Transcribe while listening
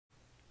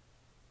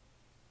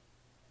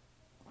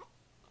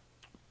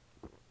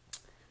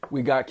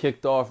We got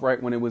kicked off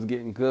right when it was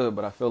getting good,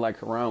 but I feel like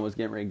Karan was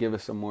getting ready to give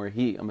us some more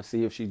heat. I'm gonna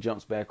see if she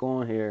jumps back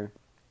on here.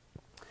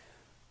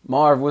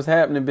 Marv, what's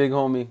happening, big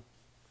homie?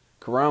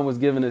 Karan was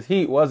giving us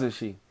heat, wasn't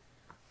she?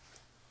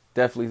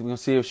 Definitely. We're gonna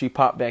see if she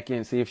popped back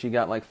in, see if she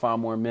got like 5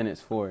 more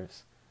minutes for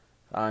us.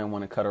 I didn't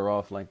want to cut her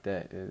off like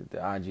that.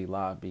 The IG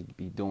Live be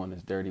doing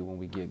us dirty when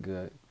we get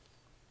good.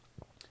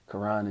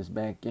 Karan is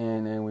back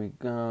in. There we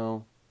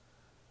go.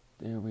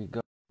 There we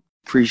go.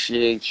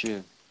 Appreciate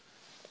you.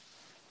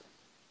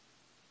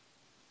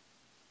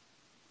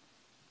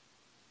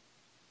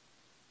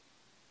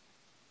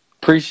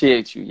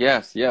 Appreciate you.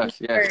 Yes.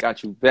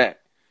 Got you back.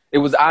 It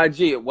was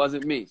IG. It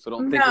wasn't me. So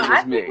don't think it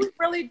was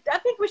me. I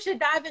think we should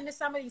dive into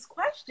some of these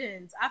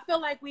questions. I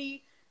feel like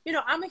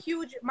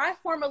my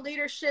form of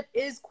leadership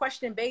is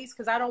question based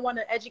because I don't want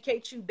to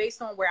educate you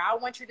based on where I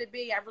want you to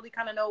be. I really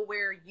kind of know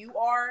where you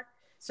are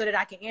so that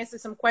I can answer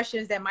some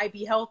questions that might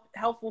be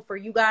helpful for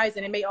you guys.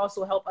 And it may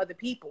also help other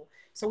people.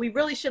 So we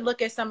really should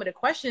look at some of the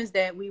questions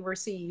that we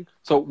received.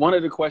 So one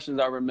of the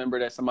questions I remember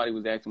that somebody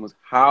was asking was,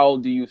 how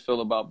do you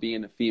feel about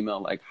being a female?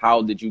 Like,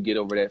 how did you get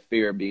over that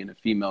fear of being a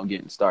female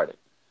getting started?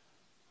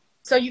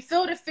 So you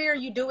feel the fear,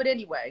 you do it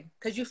anyway,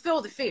 because you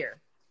feel the fear.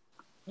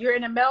 You're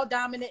in a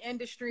male-dominant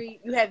industry.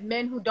 You have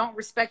men who don't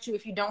respect you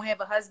if you don't have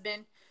a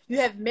husband. You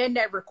have men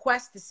that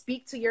request to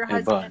speak to your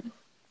husband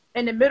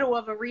in the middle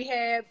of a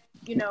rehab.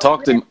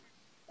 Talk to me.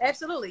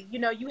 Absolutely.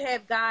 You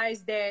have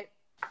guys that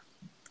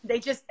they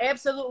just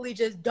absolutely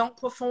just don't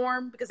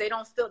perform because they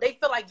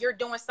feel like you're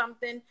doing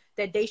something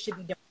that they should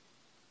be doing.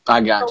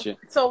 I got you.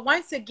 So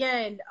once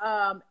again,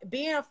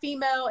 being a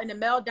female in the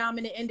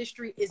male-dominant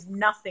industry is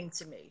nothing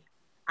to me.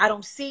 I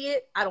don't see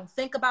it. I don't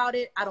think about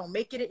it. I don't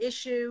make it an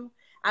issue.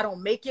 I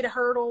don't make it a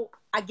hurdle.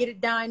 I get it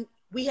done.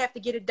 We have to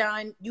get it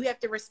done. You have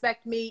to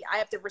respect me. I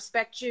have to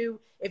respect you.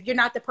 If you're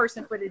not the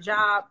person for the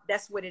job,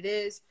 that's what it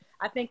is.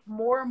 I think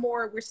more and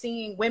more we're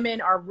seeing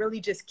women are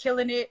really just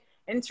killing it,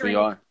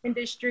 entering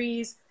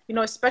industries,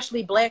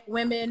 especially Black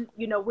women.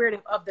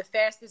 We're of the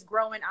fastest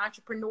growing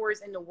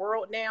entrepreneurs in the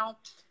world now,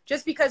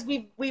 just because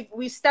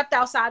we've stepped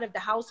outside of the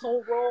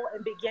household role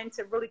and begin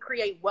to really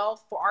create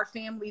wealth for our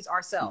families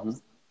ourselves.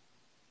 Mm-hmm.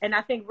 And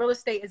I think real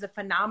estate is a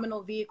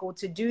phenomenal vehicle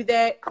to do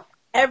that.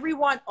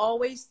 Everyone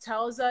always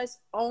tells us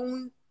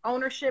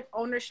ownership.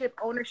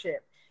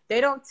 They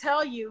don't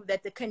tell you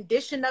that the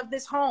condition of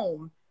this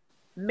home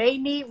may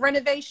need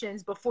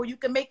renovations before you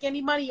can make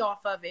any money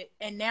off of it.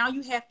 And now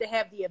you have to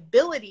have the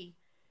ability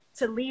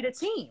to lead a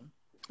team.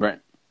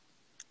 Right.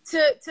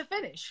 To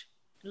finish.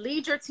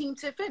 Lead your team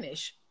to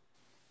finish.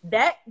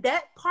 That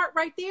part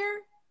right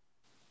there.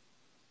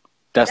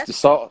 That's the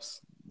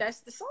sauce. That's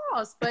the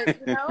sauce.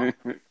 But,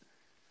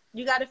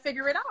 you got to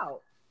figure it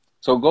out.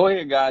 So go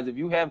ahead, guys. If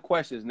you have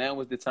questions,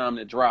 now is the time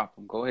to drop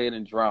them. Go ahead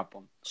and drop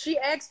them. She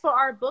asked for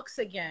our books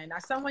again.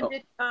 Someone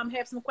did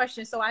have some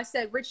questions. So I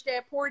said, Rich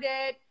Dad, Poor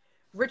Dad,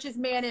 Richest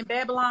Man in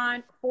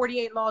Babylon,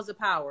 48 Laws of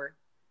Power.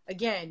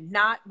 Again,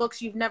 not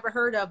books you've never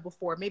heard of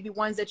before. Maybe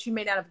ones that you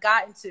may not have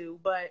gotten to,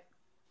 but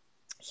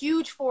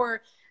huge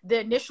for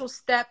the initial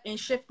step in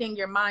shifting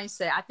your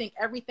mindset. I think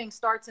everything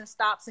starts and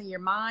stops in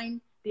your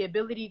mind. The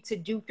ability to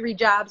do 3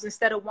 jobs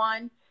instead of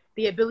 1.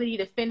 The ability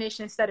to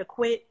finish instead of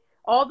quit.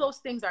 All those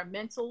things are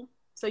mental.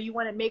 So you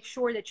want to make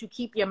sure that you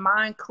keep your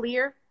mind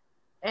clear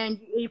and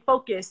you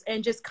focus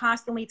and just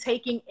constantly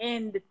taking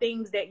in the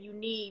things that you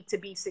need to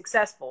be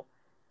successful.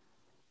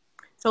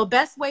 So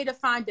best way to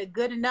find a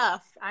good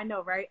enough, I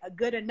know, right? A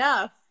good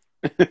enough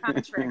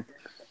contractor.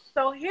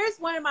 So here's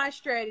one of my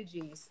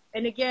strategies.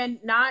 And again,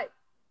 not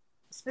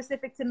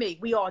specific to me.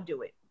 We all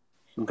do it.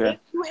 Okay.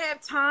 If you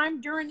have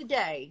time during the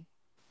day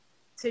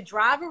to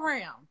drive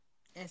around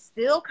and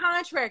steal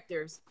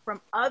contractors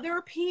from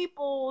other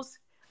people's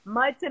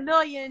Mud to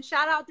Million.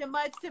 Shout out to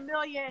Mud to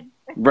Million.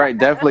 Right,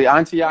 definitely.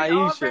 Auntie Aisha.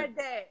 all read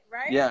that,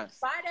 right? Yes.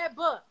 Buy that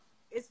book.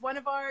 It's one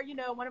of our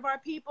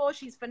people.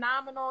 She's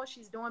phenomenal.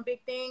 She's doing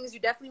big things. You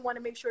definitely want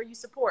to make sure you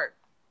support.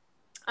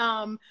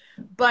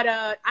 But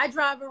I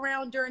drive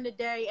around during the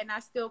day and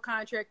I steal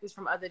contractors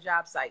from other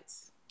job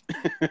sites.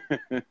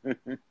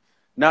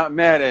 Not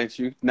mad at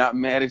you. Not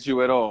mad at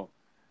you at all.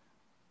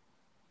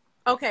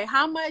 Okay,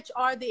 how much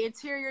are the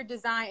interior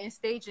design and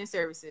staging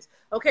services?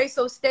 Okay,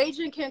 so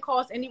staging can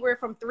cost anywhere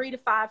from $3,000 to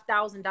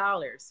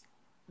 $5,000.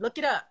 Look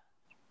it up.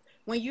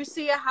 When you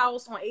see a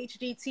house on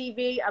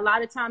HGTV, a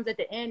lot of times at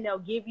the end they'll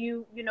give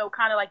you,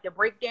 kind of like the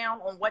breakdown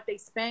on what they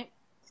spent.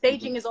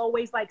 Staging is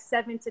always like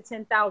 $7,000 to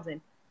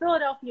 $10,000.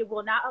 Philadelphia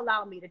will not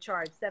allow me to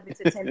charge $7,000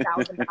 to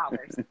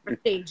 $10,000 for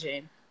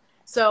staging.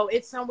 So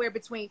it's somewhere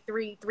between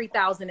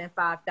 $3,000 and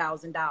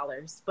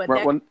 $5,000. But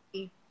right,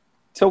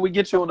 till we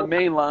get you on the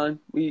main line,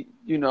 we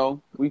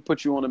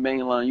put you on the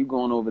main line. You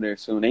going over there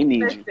soon? They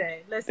need you.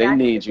 They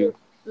need you.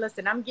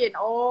 Listen, I'm getting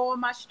all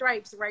my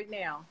stripes right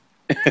now.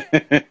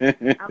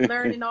 I'm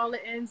learning all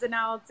the ins and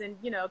outs and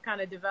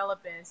kind of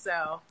developing.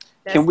 So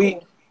that's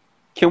cool.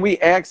 Can we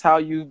ask how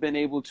you've been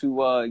able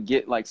to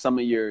get like some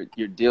of your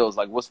deals?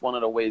 Like, what's one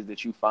of the ways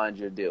that you find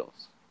your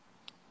deals?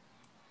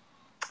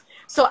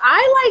 So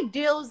I like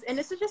deals, and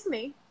this is just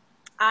me.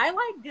 I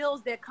like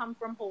deals that come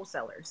from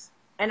wholesalers.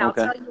 And I'll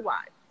Okay. tell you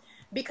why.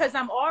 Because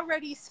I'm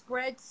already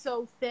spread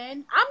so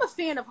thin. I'm a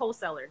fan of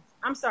wholesalers.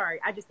 I'm sorry,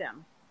 I just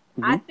am.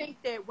 I Mm-hmm.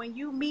 think that when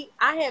you meet,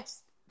 I have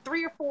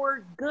 3 or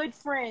 4 good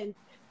friends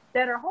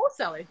that are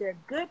wholesalers. They're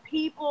good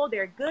people.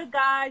 They're good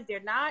guys. They're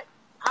not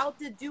out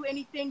to do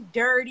anything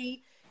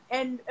dirty.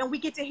 And we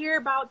get to hear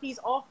about these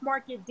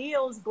off-market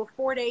deals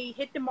before they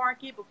hit the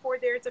market, before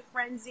there's a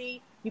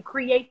frenzy. You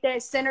create that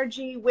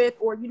synergy with,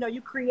 or,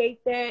 you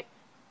create that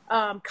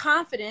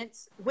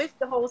confidence with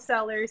the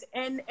wholesalers.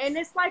 And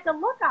it's like a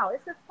lookout.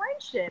 It's a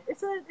friendship.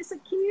 It's a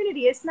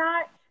community. It's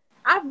not,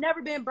 I've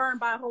never been burned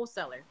by a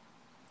wholesaler.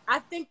 I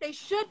think they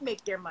should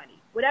make their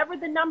money. Whatever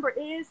the number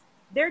is,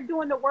 they're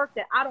doing the work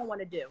that I don't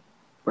want to do.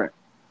 Right.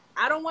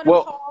 I don't want to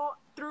Well, call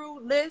through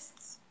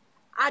lists.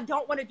 I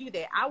don't want to do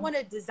that. I want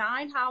to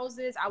design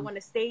houses. I want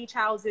to stage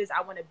houses.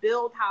 I want to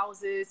build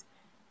houses.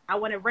 I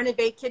want to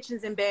renovate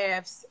kitchens and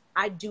baths.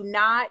 I do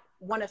not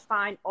want to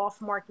find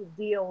off-market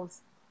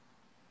deals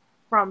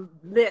from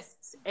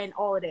lists and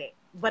all of that.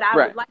 But I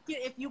right. would like it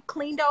if you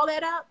cleaned all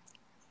that up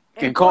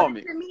And brought call it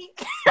me. to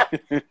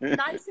me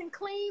nice and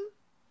clean.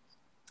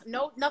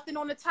 No, nothing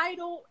on the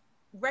title,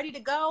 ready to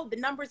go. The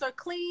numbers are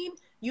clean.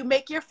 You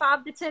make your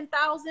 5,000 to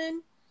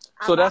 10,000.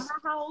 So I buy that's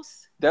my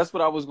house. that's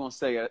what I was gonna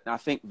say. I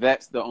think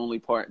that's the only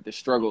part, the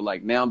struggle.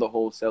 Like now, the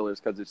wholesalers,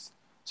 because it's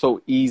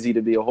so easy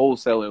to be a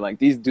wholesaler. Like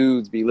these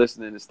dudes be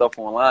listening to stuff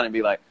online and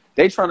be like,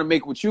 they trying to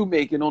make what you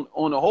making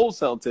on a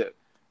wholesale tip.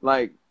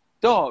 Like,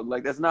 dog,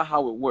 like that's not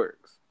how it works.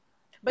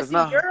 But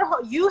That's see,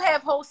 not. you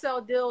have wholesale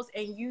deals,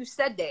 and you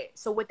said that.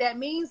 So what that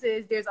means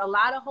is there's a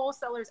lot of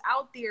wholesalers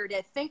out there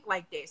that think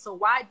like that. So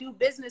why do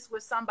business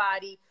with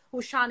somebody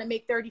who's trying to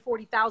make 30,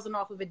 40,000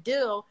 off of a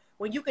deal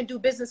when you can do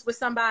business with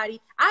somebody?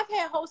 I've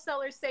had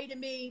wholesalers say to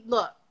me,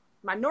 look,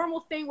 my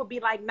normal thing would be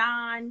like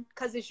 9,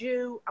 because it's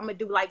you. I'm going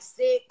to do like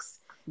 6.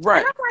 Right.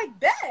 And I'm like,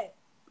 bet.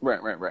 Right.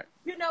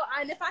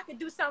 And if I could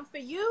do something for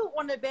you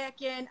on the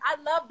back end,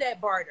 I love that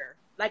barter.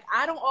 Like,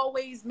 I don't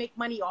always make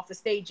money off of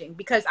staging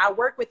because I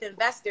work with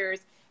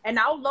investors, and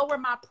I'll lower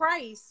my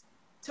price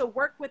to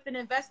work with an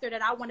investor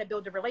that I want to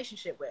build a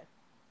relationship with.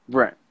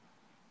 Right.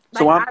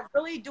 Like, So I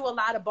really do a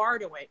lot of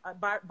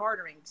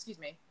bartering, excuse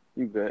me.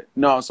 You good.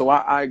 No, so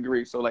I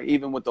agree. So like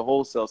even with the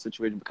wholesale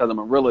situation, because I'm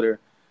a realtor,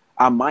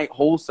 I might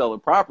wholesale a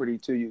property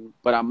to you,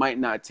 but I might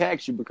not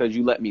tax you because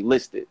you let me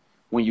list it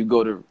when you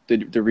go to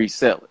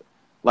resell it.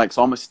 Like,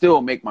 so I'm gonna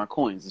still make my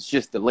coins. It's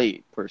just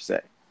delayed per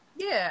se.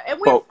 Yeah, and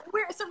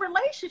it's a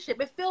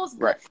relationship. It feels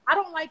good. Right. I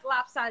don't like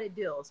lopsided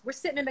deals. We're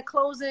sitting in the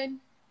closing.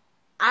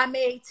 I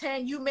made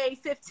 10, you made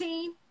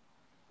 15.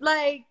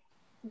 Like,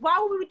 why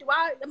would we?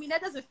 Why? I mean,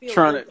 that doesn't feel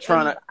good.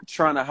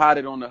 Trying to hide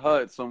it on the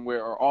HUD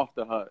somewhere or off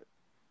the HUD.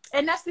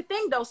 And that's the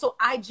thing, though. So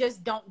I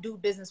just don't do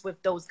business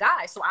with those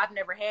guys. So I've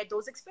never had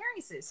those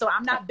experiences. So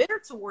I'm not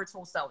bitter towards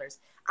wholesalers.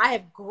 I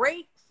have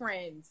great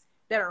friends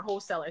that are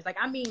wholesalers. Like,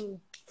 I mean,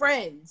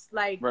 friends.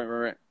 Like, right. You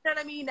know what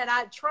I mean? That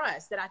I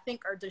trust, that I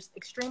think are just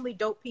extremely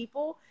dope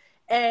people.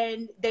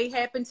 And they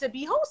happen to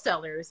be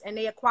wholesalers, and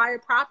they acquire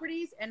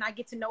properties, and I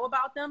get to know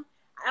about them.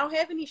 I don't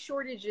have any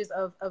shortages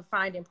of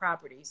finding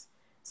properties.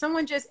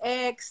 Someone just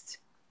asked,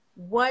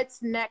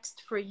 what's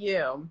next for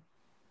you?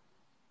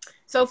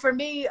 So for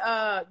me,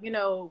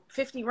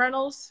 50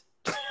 rentals.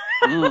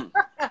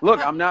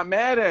 Look, I'm not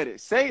mad at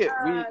it. Say it.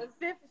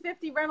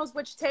 50 rentals,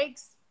 which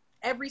takes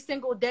every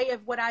single day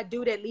of what I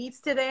do that leads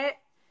to that.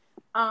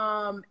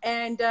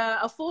 And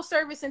a full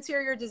service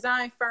interior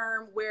design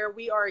firm where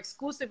we are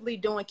exclusively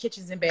doing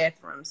kitchens and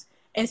bathrooms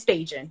and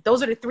staging.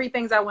 Those are the 3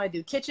 things I want to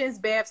do: kitchens,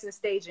 baths, and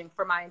staging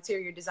for my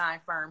interior design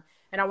firm.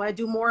 And I want to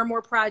do more and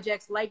more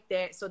projects like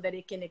that so that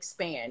it can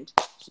expand.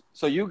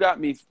 So you had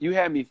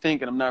me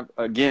thinking, I'm not,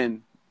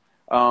 again,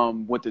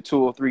 with the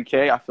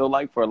 203K, I feel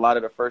like for a lot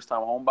of the first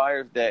time home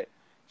buyers that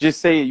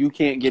just say you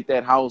can't get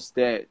that house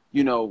that,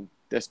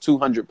 that's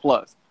 200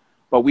 plus,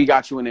 but we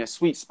got you in that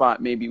sweet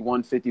spot, maybe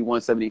 150,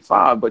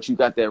 175, but you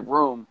got that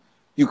room,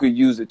 you could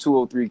use the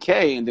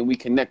 203K, and then we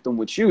connect them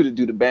with you to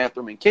do the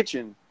bathroom and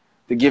kitchen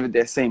to give it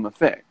that same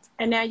effect.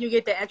 And now you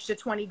get the extra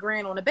 20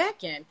 grand on the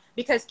back end,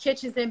 because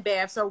kitchens and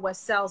baths are what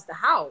sells the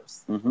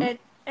house. Mm-hmm.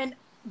 And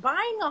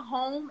buying a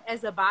home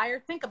as a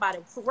buyer, think about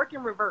it, so work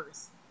in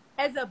reverse.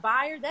 As a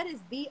buyer, that is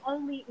the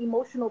only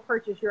emotional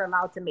purchase you're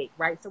allowed to make,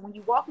 right? So when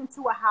you walk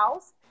into a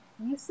house,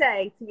 you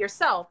say to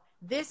yourself,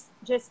 this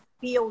just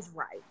feels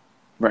right.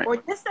 Right. Or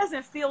this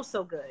doesn't feel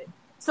so good.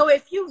 So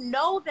if you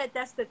know that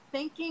that's the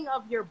thinking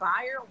of your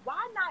buyer,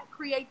 why not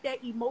create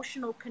that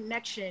emotional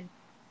connection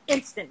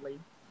instantly?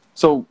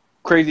 So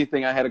crazy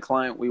thing, I had a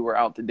client, we were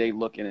out today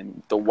looking,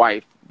 and the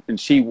wife, and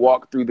she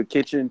walked through the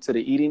kitchen to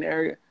the eating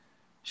area.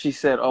 She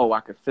said, oh, I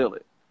could feel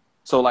it.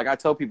 So like I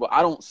tell people,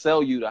 I don't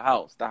sell you the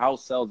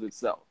house sells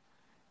itself.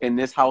 And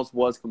this house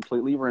was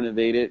completely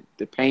renovated.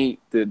 The paint,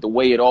 the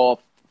way it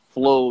all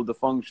flowed, the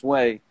feng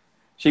shui.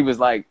 She was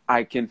like,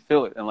 I can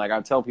feel it. And like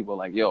I tell people,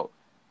 like, yo,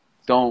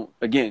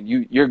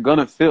 you're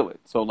gonna feel it.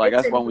 So like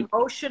it's that's why we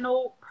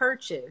emotional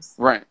purchase.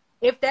 Right.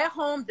 If that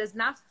home does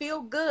not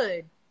feel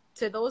good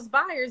to those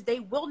buyers,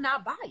 they will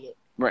not buy it.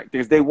 Right,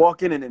 because they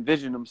walk in and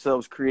envision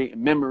themselves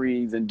creating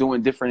memories and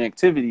doing different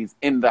activities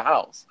in the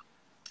house.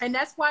 And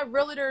that's why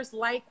realtors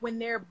like when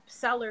their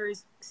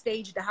sellers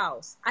stage the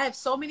house. I have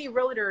so many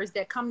realtors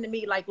that come to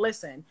me like,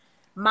 listen,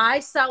 my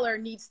seller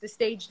needs to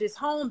stage this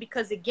home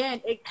because,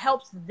 again, it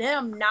helps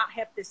them not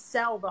have to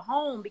sell the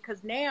home,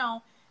 because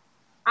now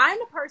I'm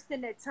the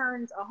person that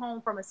turns a home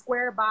from a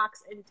square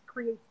box and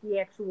creates the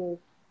actual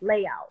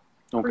layout,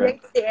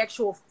 creates the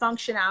actual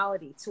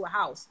functionality to a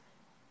house.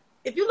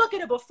 If you look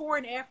at it before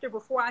and after,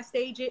 before I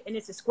stage it and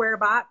it's a square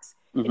box,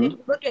 and if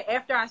you look at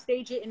after I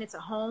stage it and it's a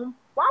home,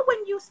 why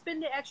wouldn't you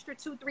spend the extra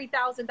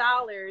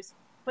 $2,000-$3,000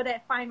 for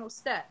that final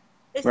step?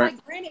 It's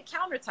like granite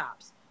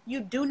countertops. You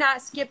do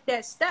not skip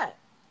that step.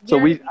 So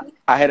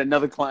I had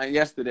another client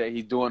yesterday.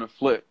 He's doing a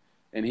flip,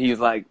 and he's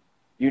like,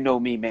 "You know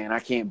me, man. I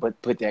can't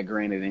put that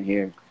granite in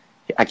here.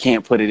 I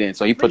can't put it in."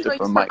 So he put it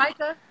from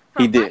Mica.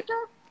 He did.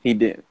 He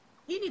did.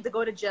 He needs to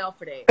go to jail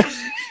for that.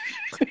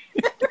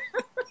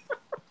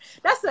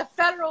 That's a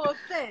federal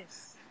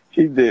offense.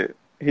 He did.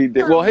 He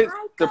did. Well,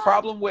 the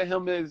problem with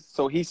him is,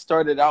 so he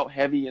started out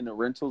heavy in the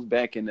rentals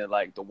back in the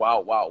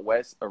wild, wild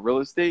west of real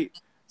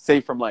estate,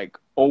 say from like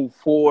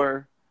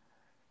 2004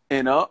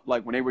 and up,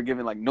 like when they were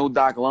giving like no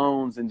doc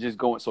loans and just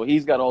going. So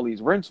he's got all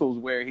these rentals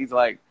where he's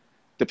like,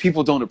 the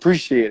people don't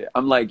appreciate it.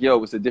 I'm like,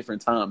 yo, it's a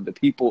different time. The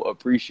people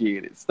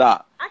appreciate it.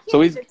 Stop. I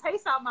can't get the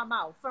taste out my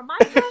mouth. For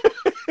Mica.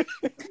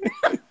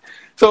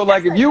 So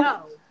like if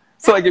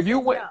you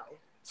went.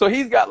 So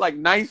he's got like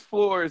nice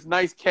floors,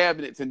 nice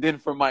cabinets, and then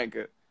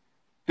Formica.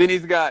 Then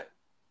he's got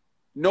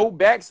no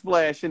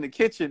backsplash in the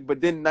kitchen,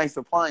 but then nice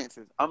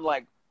appliances. I'm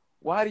like,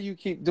 why do you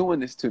keep doing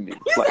this to me?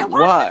 Like,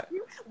 why?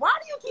 Why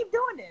do you keep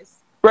doing this?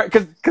 Right,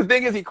 because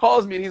thing is, he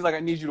calls me and he's like, I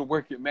need you to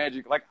work your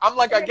magic. Like, I'm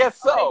like, I guess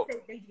so.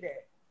 They do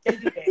that. They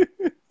do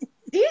that.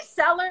 These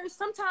sellers,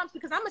 sometimes,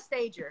 because I'm a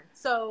stager,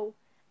 so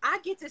I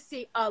get to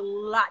see a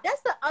lot.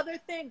 That's the other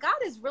thing. God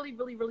has really,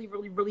 really, really,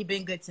 really, really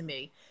been good to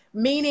me.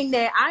 Meaning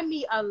that I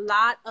meet a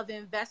lot of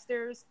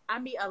investors. I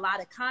meet a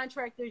lot of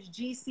contractors,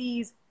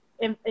 GCs,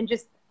 and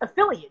just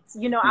affiliates.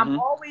 You know,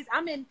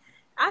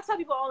 I tell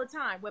people all the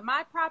time, when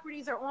my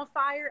properties are on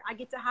fire, I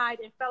get to hide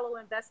in fellow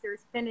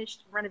investors'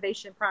 finished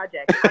renovation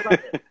projects. I love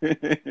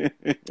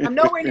it. I'm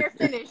nowhere near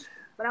finished,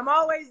 but I'm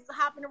always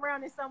hopping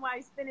around in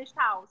somebody's finished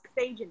house,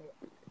 staging it.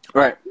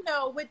 Right. You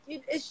know,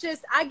 it's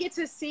just, I get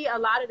to see a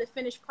lot of the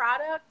finished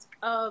product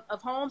of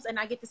homes, and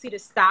I get to see the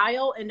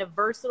style and the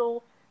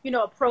versatile, you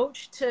know,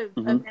 approach to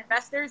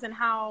investors and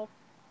how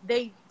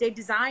they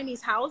design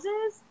these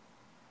houses.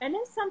 And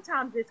then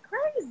sometimes it's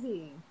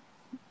crazy.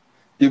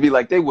 You'd be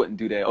like, they wouldn't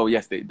do that. Oh,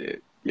 yes, they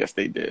did. Yes,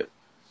 they did.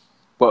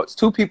 But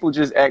two people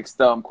just asked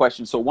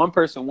questions. So one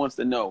person wants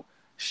to know,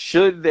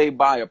 should they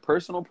buy a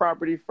personal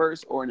property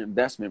first or an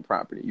investment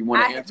property? You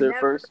want to answer it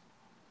first?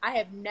 I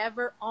have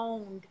never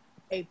owned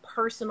a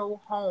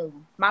personal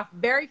home. My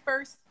very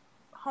first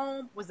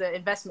home was an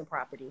investment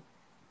property.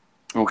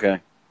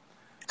 Okay.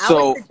 I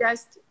would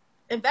suggest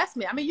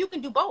investment. I mean, you can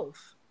do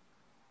both.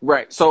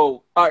 Right.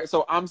 So, all right.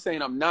 So I'm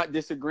saying I'm not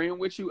disagreeing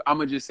with you. I'm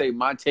going to just say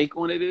my take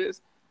on it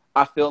is,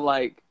 I feel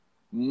like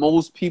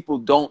most people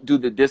don't do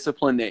the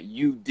discipline that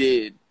you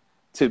did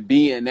to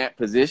be in that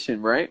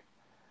position, right?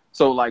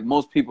 So like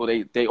most people,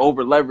 they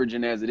over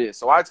leveraging as it is.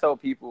 So I tell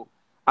people,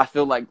 I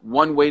feel like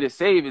one way to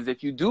save is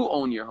if you do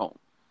own your home.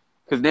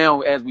 Because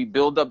now as we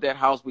build up that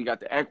house, we got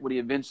the equity.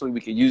 Eventually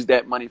we can use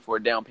that money for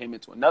a down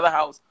payment to another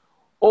house,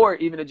 or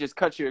even to just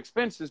cut your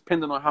expenses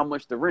depending on how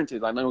much the rent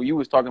is. I know you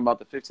was talking about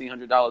the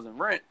 $1,500 in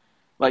rent.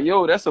 Like,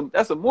 yo, that's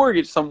a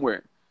mortgage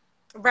somewhere.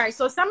 Right.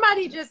 So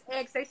somebody just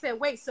asked, they said,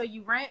 wait, so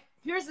you rent?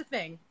 Here's the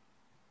thing.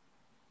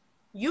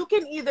 You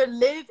can either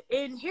live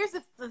in, here's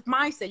the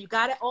mindset. You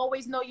got to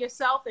always know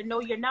yourself and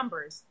know your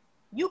numbers.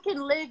 You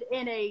can live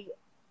in a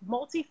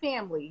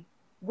multifamily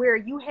where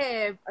you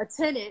have a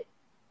tenant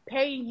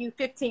paying you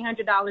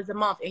 $1,500 a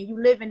month and you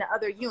live in the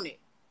other unit.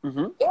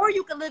 Or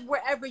you can live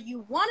wherever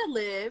you want to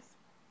live,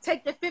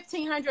 take the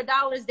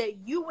 $1,500 that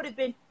you would have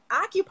been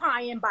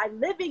occupying by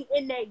living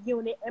in that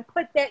unit and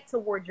put that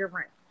towards your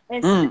rent.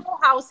 And still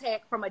house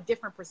hack from a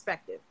different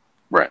perspective.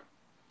 Right.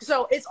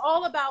 So it's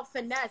all about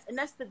finesse. And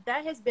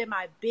that has been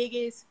my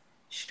biggest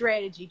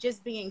strategy.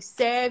 Just being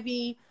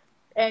savvy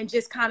and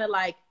just kind of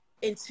like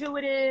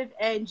intuitive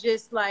and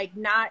just like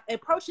not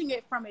approaching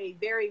it from a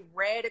very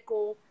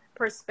radical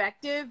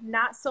perspective.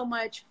 Not so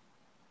much.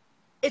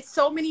 It's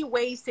so many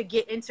ways to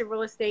get into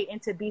real estate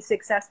and to be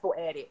successful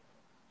at it.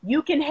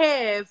 You can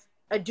have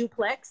a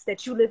duplex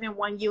that you live in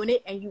one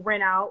unit and you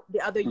rent out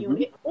the other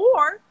unit,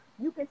 or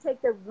you can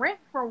take the rent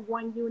from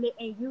one unit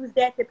and use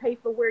that to pay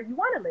for where you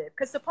want to live.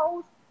 Because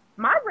suppose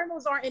my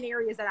rentals aren't in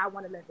areas that I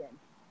want to live in.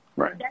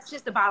 Right. That's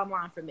just the bottom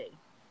line for me.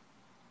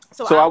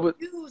 So I would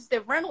use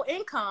the rental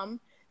income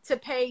to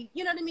pay,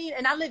 you know what I mean?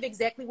 And I live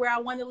exactly where I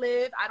want to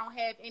live. I don't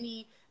have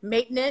any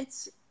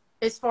maintenance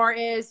as far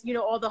as, you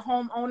know, all the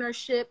home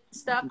ownership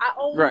stuff. I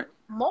own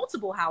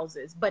multiple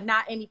houses, but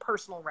not any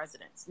personal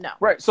residence. No.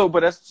 Right. So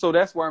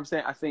that's where I'm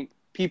saying I think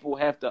people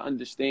have to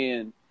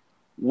understand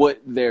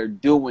what they're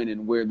doing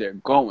and where they're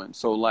going.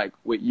 So like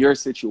with your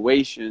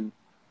situation,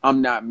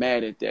 I'm not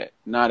mad at that.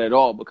 Not at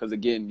all. Because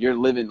again, you're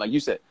living, like you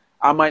said,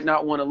 I might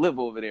not want to live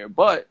over there,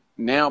 but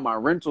now my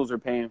rentals are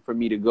paying for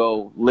me to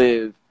go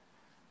live,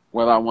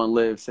 whether I want to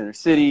live Center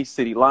City,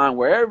 City Line,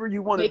 wherever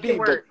you want to Make be. it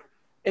work.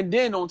 And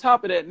then on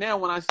top of that, now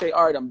when I say,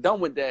 all right, I'm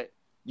done with that,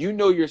 you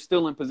know you're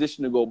still in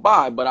position to go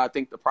buy. But I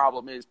think the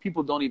problem is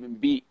people don't even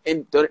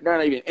they're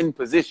not even in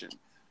position.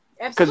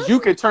 Because you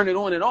can turn it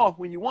on and off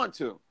when you want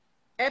to.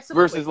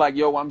 Absolutely. Versus like,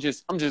 yo, I'm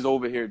just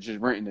over here just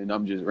renting and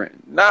I'm just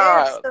renting.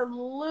 Nah.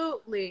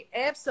 Absolutely.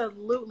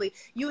 Absolutely.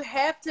 You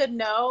have to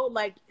know,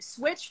 like,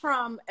 switch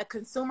from a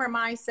consumer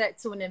mindset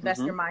to an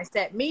investor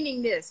mindset,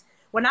 meaning this.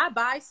 When I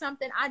buy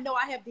something, I know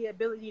I have the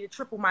ability to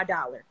triple my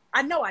dollar.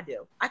 I know I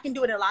do. I can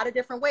do it in a lot of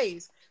different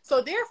ways.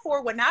 So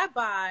therefore, when I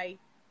buy,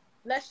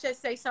 let's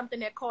just say something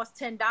that costs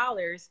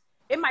 $10,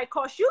 it might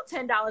cost you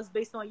 $10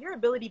 based on your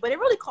ability, but it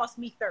really costs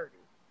me $30.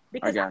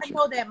 Because I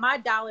know that my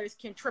dollars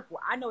can triple.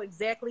 I know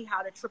exactly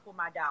how to triple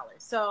my dollars.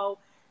 So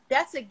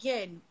that's,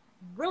 again,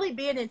 really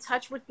being in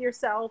touch with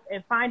yourself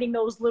and finding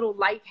those little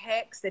life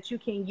hacks that you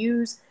can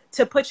use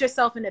to put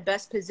yourself in the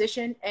best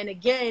position. And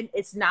again,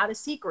 it's not a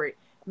secret.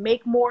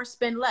 Make more,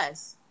 spend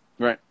less.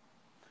 Right.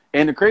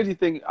 And the crazy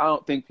thing, I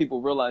don't think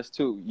people realize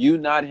too, you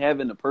not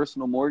having a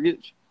personal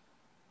mortgage,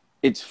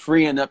 it's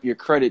freeing up your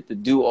credit to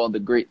do all the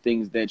great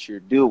things that you're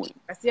doing.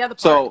 That's the other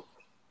part.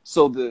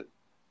 So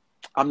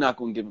I'm not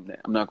going to give him that.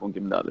 I'm not going to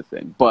give him the other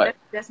thing. But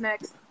that's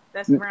next.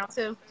 That's round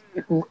two.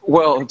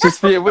 Well,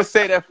 we'll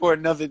say that for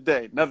another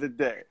day. Got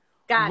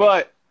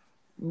it.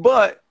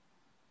 But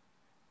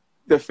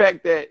the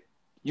fact that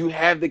you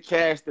have the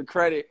cash, the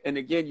credit, and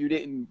again, you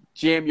didn't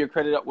jam your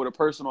credit up with a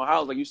personal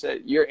house. Like you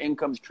said, your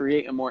income's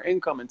creating more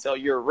income until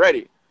you're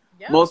ready.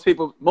 Yep. Most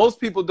people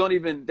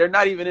they're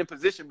not even in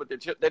position, but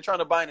they're trying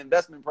to buy an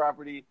investment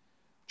property,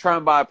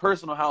 trying to buy a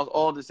personal house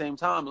all at the same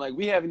time. Like,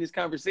 we having this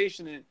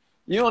conversation and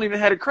you don't even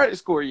have a credit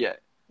score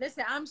yet.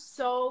 Listen, I'm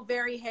so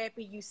very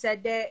happy you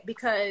said that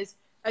because,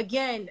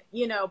 again,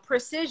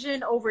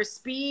 precision over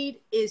speed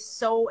is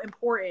so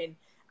important.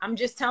 I'm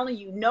just telling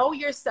you, know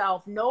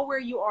yourself, know where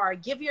you are,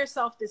 give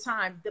yourself the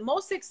time. The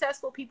most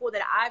successful people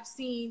that I've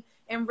seen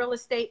in real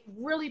estate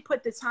really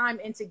put the time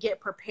in to get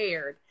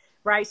prepared,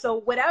 right? So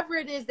whatever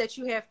it is that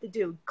you have to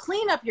do,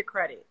 clean up your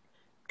credit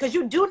because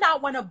you do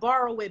not want to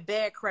borrow with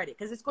bad credit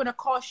because it's going to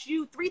cost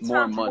you 3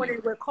 times more than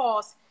it would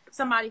cost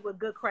somebody with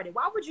good credit.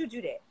 Why would you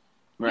do that?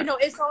 Right.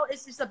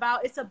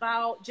 It's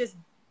about just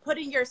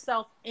putting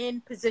yourself in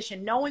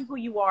position, knowing who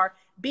you are,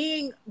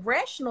 being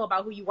rational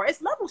about who you are.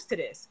 It's levels to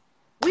this.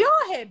 We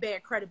all had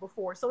bad credit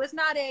before, so it's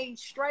not a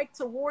strike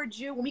towards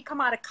you. When we come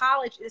out of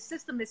college, the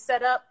system is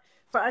set up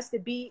for us to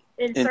be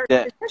in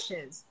certain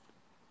positions.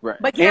 Right.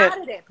 But get out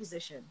of that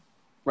position.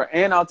 Right.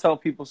 And I'll tell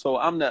people, so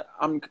I'm the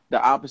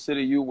opposite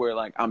of you where,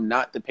 like, I'm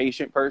not the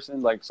patient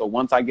person. Like, so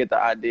once I get the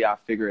idea, I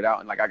figure it out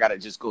and, like, I got to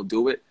just go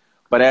do it.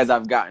 But as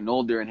I've gotten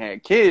older and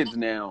had kids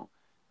now,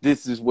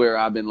 this is where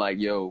I've been like,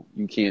 yo,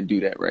 you can't do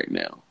that right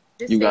now.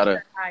 You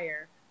gotta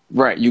higher.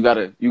 Right. You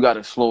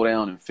gotta slow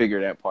down and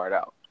figure that part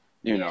out.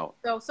 You know.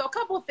 So a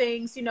couple of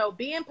things,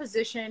 be in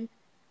position,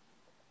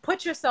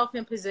 put yourself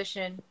in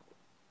position.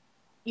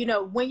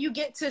 When you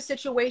get to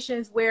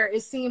situations where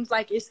it seems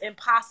like it's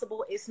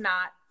impossible, it's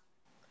not.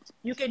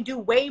 You can do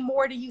way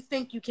more than you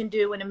think you can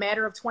do in a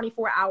matter of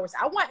 24 hours.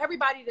 I want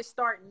everybody to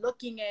start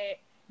looking at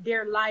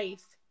their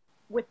life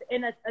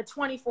within a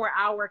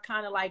 24-hour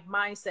kind of like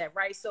mindset,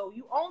 right? So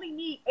you only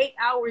need 8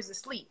 hours of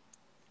sleep.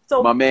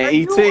 So my man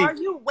are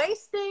you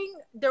wasting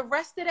the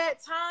rest of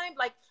that time?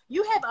 Like,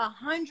 you have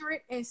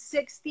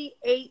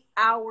 168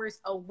 hours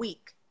a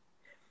week.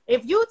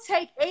 If you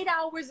take 8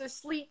 hours of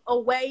sleep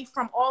away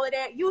from all of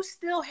that, you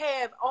still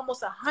have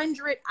almost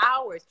 100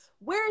 hours.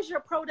 Where's your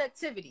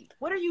productivity?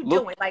 What are you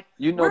doing? Like,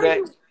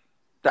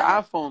 the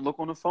iPhone, look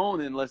on the phone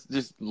and let's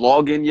just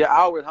log in your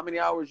hours. How many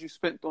hours you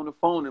spent on the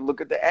phone and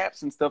look at the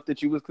apps and stuff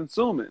that you was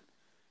consuming.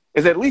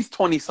 It's at least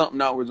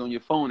 20-something hours on your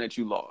phone that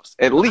you lost.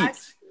 At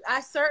least.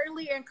 I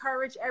certainly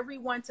encourage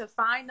everyone to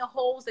find the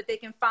holes that they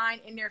can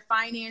find in their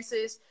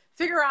finances.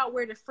 Figure out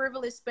where the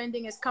frivolous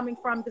spending is coming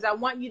from because I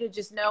want you to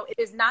just know it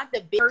is not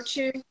the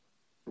virtue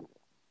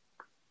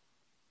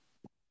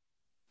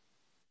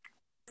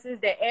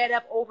that add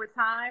up over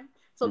time.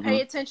 So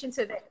pay attention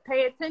to that.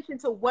 Pay attention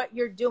to what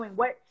you're doing.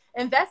 What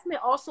investment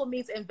also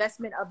means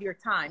investment of your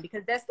time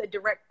because that's the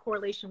direct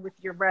correlation with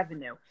your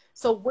revenue.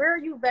 So where are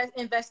you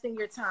investing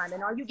your time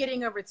and are you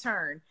getting a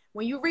return?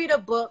 When you read a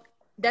book,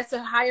 that's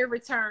a higher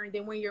return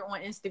than when you're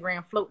on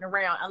Instagram floating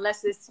around,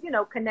 unless it's,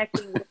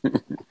 connecting with,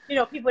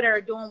 people that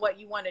are doing what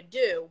you want to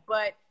do.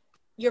 But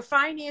your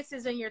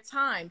finances and your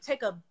time,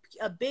 take a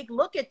big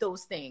look at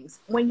those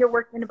things when you're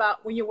worrying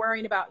about,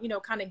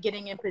 kind of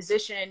getting in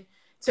position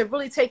to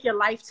really take your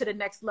life to the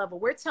next level.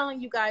 We're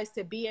telling you guys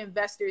to be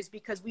investors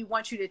because we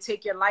want you to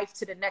take your life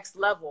to the next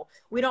level.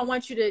 We don't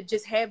want you to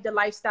just have the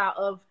lifestyle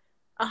of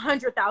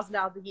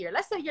 $100,000 a year.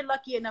 Let's say you're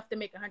lucky enough to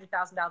make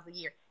 $100,000 a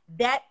year.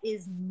 That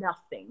is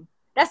nothing.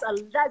 That's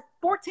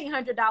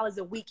 $1,400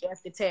 a week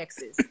after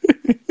taxes.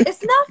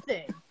 It's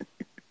nothing.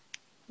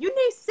 You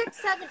need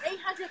 $600,000,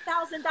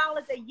 $700,000,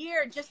 $800,000 a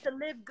year just to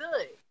live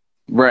good.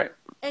 Right.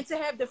 and to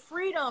have the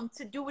freedom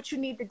to do what you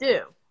need to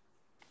do.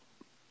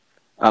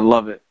 I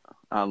love it.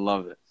 I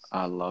love it.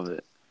 I love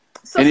it.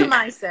 So it's a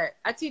mindset.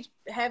 I teach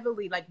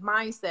heavily like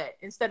mindset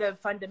instead of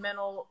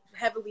fundamental,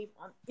 heavily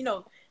on, you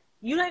know,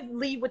 you don't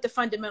lead with the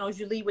fundamentals,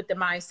 you lead with the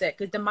mindset,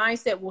 because the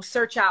mindset will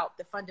search out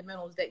the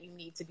fundamentals that you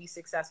need to be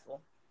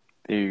successful.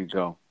 There you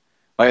go.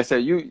 Like I said,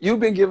 you've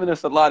been giving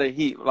us a lot of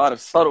heat, a lot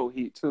of subtle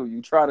heat too.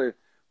 You try to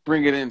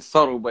bring it in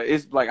subtle, but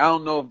it's like, I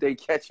don't know if they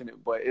catching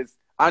it, but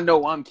I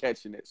know I'm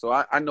catching it. So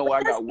I know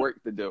I got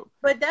work to do.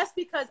 But that's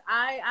because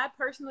I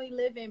personally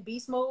live in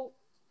beast mode,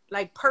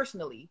 like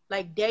personally,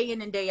 like day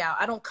in and day out.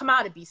 I don't come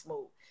out of beast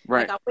mode.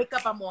 Right. Like I wake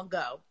up, I'm on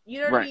go.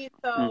 You know what I mean?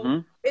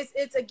 So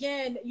it's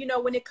again, you know,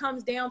 when it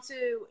comes down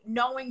to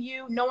knowing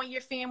you, knowing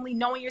your family,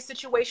 knowing your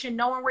situation,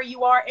 knowing where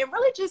you are, and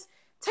really just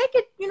take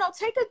it, you know,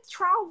 take a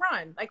trial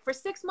run. Like for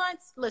 6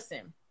 months,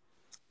 listen,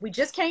 we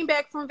just came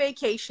back from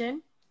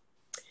vacation.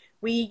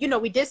 We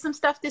did some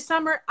stuff this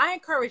summer. I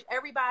encourage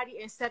everybody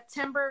in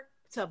September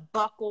to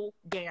buckle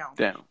down.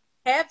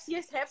 Have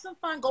some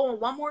fun. Go on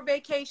one more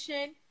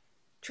vacation.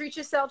 Treat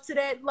yourself to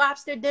that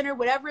lobster dinner,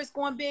 whatever it's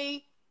going to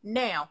be.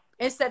 Now,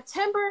 in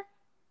September,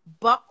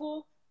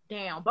 buckle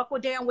down. Buckle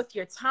down with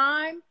your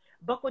time.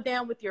 Buckle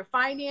down with your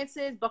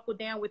finances. Buckle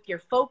down with your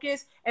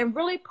focus. And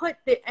really put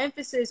the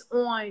emphasis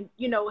on,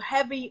 you know,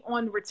 heavy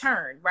on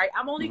return, right?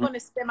 I'm only going to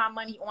spend my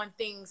money on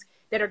things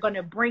that are going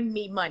to bring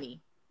me money.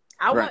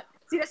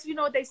 See, that's, you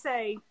know what they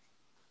say,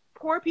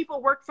 poor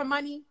people work for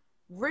money,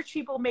 rich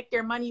people make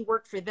their money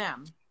work for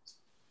them.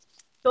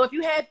 So if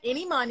you have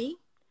any money,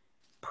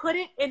 put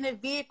it in a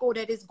vehicle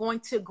that is going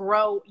to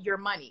grow your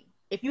money.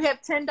 If you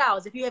have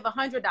 $10, if you have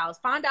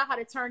 $100, find out how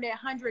to turn that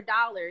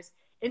 $100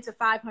 into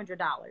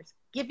 $500.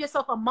 Give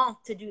yourself a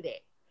month to do that.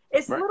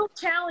 It's little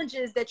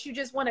challenges that you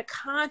just want to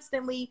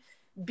constantly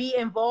be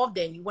involved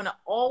in. You want to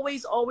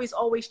always, always,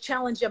 always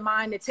challenge your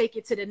mind to take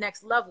it to the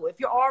next level. If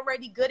you're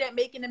already good at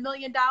making $1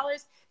 million,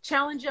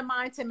 challenge your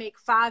mind to make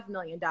 $5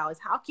 million.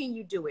 How can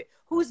you do it?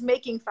 Who's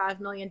making $5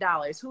 million?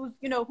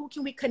 Who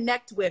can we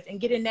connect with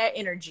and get in that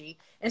energy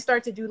and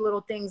start to do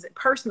little things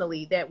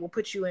personally that will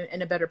put you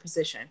in a better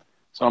position?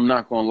 So I'm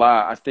not going to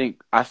lie.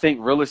 I think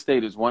real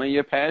estate is one of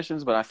your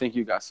passions, but I think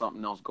you got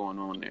something else going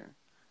on there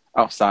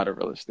outside of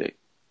real estate.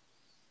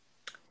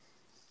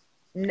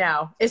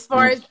 No, as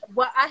far as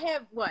what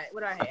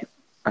do I have?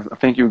 I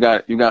think you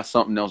got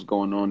something else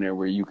going on there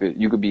where you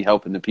could be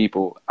helping the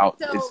people out.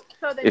 So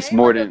the name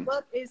of the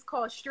book is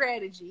called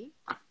Strategy.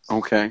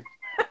 Okay.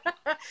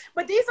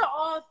 But these are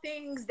all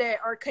things that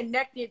are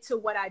connected to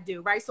what I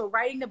do, right? So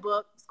writing the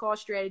book is called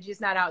Strategy.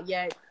 It's not out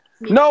yet.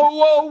 No,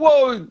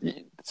 whoa.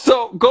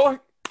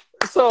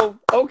 So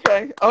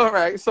okay, all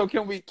right. So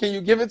can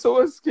you give it to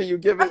us? Can you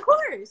give it? Of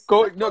course.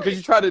 No, because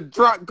you try to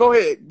drop. Go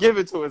ahead, give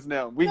it to us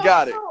now. We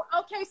got it.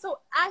 Okay, so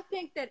I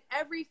think that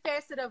every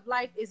facet of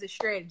life is a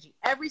strategy.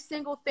 Every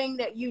single thing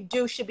that you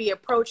do should be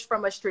approached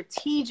from a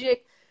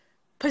strategic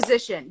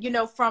position. You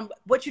know, from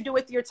what you do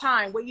with your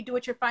time, what you do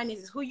with your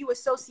finances, who you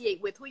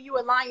associate with, who you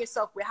align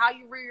yourself with, how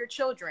you rear your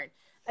children.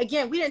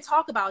 Again, we didn't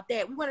talk about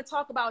that. We want to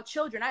talk about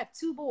children. I have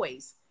 2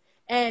 boys.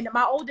 And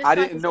my oldest son, I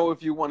didn't know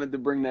if you wanted to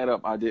bring that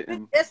up. I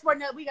didn't. That's for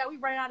no. We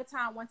ran out of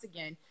time once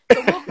again.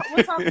 So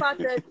we'll talk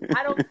about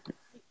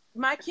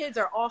my kids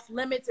are off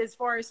limits as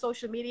far as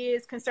social media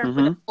is concerned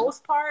for the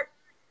most part,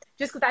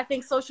 just because I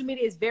think social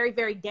media is very,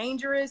 very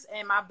dangerous,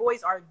 and my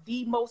boys are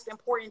the most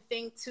important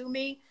thing to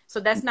me. So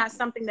that's not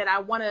something that I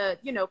want to,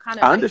 kind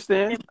of. I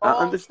understand.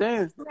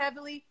 Too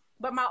heavily.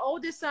 But my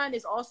oldest son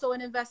is also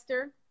an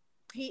investor.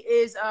 He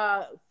is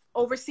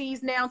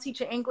overseas now,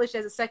 teaching English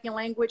as a second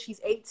language. He's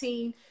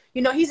 18.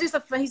 He's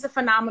a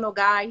phenomenal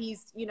guy.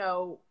 He's,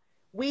 the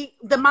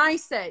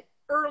mindset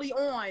early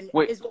on.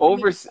 Wait,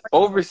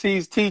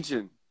 overseas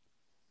teaching.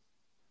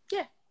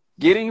 Yeah.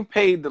 Getting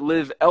paid to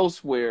live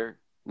elsewhere,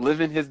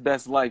 living his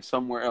best life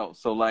somewhere else.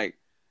 So like,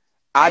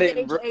 at the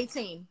age of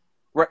 18.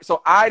 Right.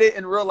 So I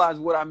didn't realize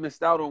what I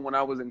missed out on when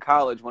I was in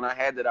college, when I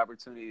had that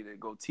opportunity to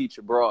go teach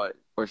abroad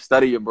or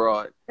study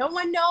abroad. No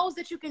one knows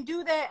that you can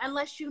do that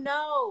unless you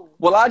know.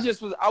 Well,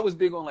 I was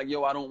big on like,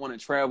 I don't want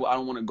to travel. I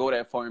don't want to go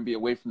that far and be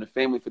away from the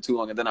family for too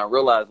long. And then I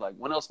realized, like,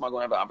 when else am I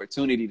going to have an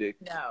opportunity to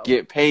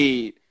get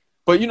paid?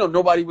 But,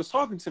 nobody was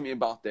talking to me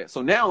about that.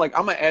 So now, like,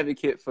 I'm an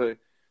advocate for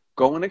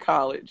going to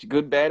college,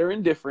 good, bad, or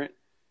indifferent,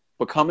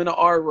 becoming an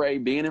RA,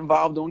 being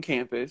involved on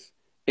campus,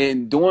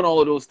 and doing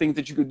all of those things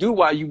that you could do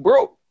while you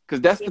broke.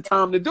 Because that's the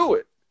time to do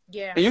it.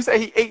 Yeah. And you say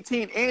he's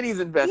 18 and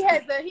he's investing.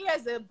 He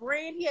has a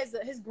brand.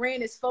 His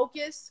brand is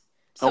focused.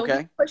 So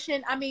he's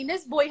pushing. I mean,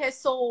 this boy has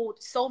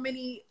sold so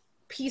many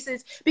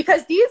pieces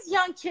because these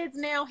young kids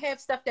now have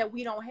stuff that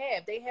we don't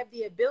have. They have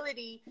the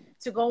ability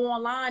to go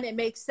online and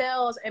make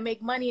sales and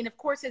make money. And of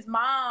course, his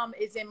mom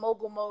is in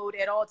mogul mode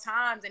at all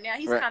times. And now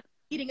he's kind of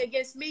competing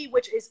against me,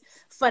 which is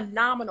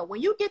phenomenal.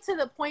 When you get to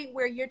the point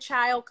where your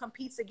child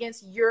competes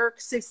against your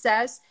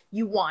success,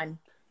 you won.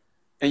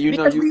 And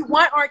because we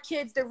want our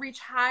kids to reach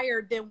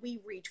higher than we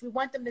reach. We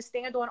want them to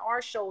stand on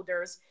our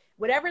shoulders.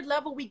 Whatever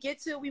level we get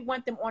to, we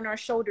want them on our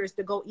shoulders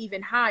to go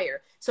even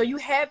higher. So you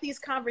have these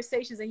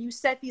conversations and you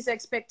set these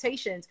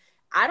expectations.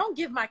 I don't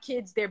give my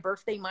kids their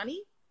birthday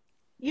money.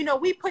 You know,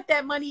 we put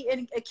that money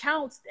in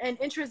accounts and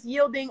interest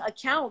yielding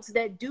accounts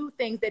that do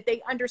things that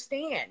they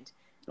understand.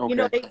 Okay. You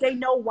know, they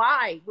know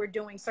why we're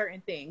doing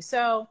certain things.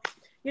 So,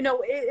 you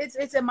know, it's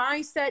a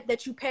mindset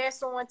that you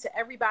pass on to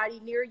everybody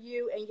near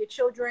you, and your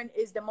children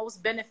is the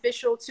most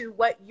beneficial to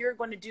what you're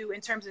going to do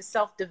in terms of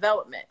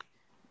self-development.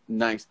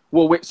 Nice.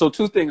 Well, wait, so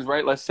two things,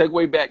 right? Let's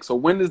segue back. So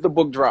when is the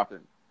book dropping?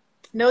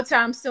 No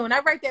time soon. I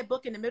write that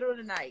book in the middle of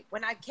the night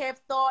when I have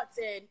thoughts,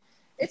 and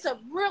it's a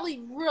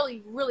really,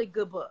 really, really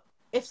good book.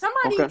 If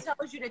somebody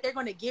tells you that they're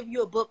going to give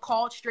you a book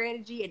called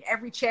Strategy and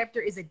every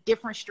chapter is a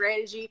different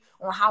strategy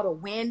on how to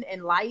win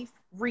in life,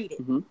 read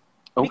it. Mm-hmm.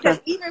 Okay.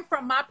 Because even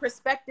from my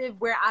perspective,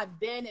 where I've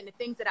been and the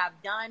things that I've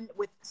done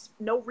with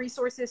no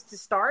resources to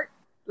start,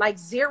 like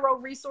zero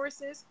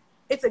resources,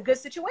 it's a good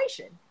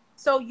situation.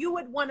 So you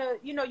would want to,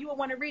 you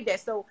want to read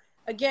that. So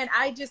again,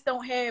 I just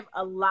don't have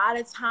a lot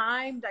of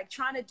time, like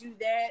trying to do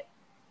that.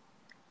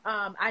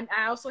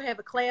 I also have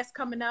a class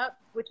coming up,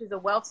 which is a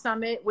wealth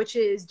summit, which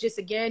is just,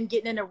 again,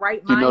 getting in the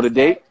right mindset. Do you know the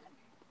date?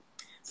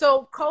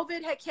 So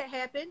COVID had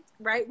happened,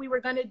 right? We were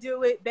going to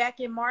do it back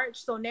in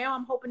March. So now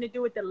I'm hoping to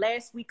do it the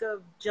last week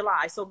of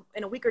July. So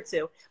in a week or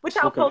two, which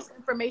I'll post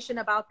information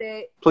about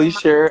that. Please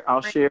share it.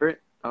 I'll share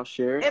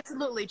it.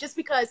 Absolutely. Just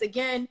because,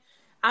 again,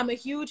 I'm a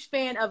huge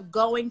fan of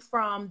going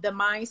from the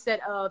mindset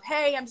of,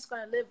 hey, I'm just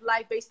going to live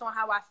life based on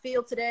how I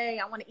feel today.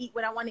 I want to eat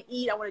what I want to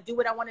eat. I want to do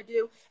what I want to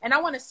do. And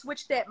I want to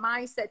switch that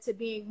mindset to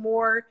being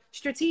more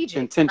strategic.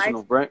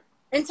 Intentional, right?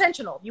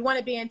 Intentional. You want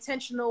to be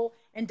intentional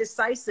and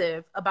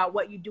decisive about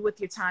what you do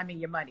with your time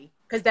and your money,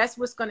 because that's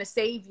what's going to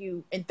save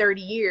you in 30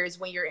 years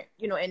when you're,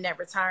 in that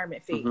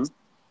retirement phase. Mm-hmm.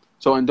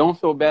 So, and don't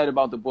feel bad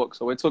about the book.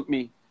 So it took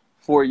me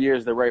 4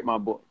 years to write my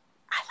book.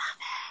 I love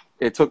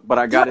that. It took, but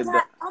I got it.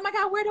 Oh my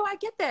God, where do I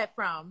get that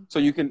from? So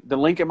you can, the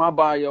link in my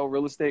bio,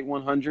 Real Estate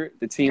 100,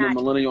 the Teen and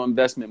Millennial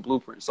Investment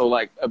Blueprint. So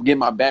like, again,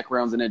 my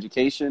background's in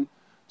education.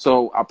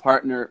 So I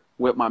partnered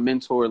with my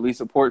mentor,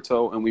 Lisa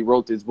Porto, and we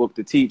wrote this book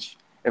to teach.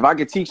 If I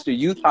could teach the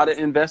youth how to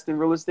invest in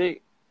real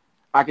estate,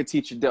 I could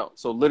teach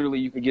adults. So literally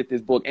you could get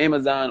this book,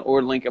 Amazon,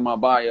 or link in my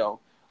bio,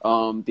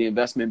 the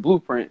Investment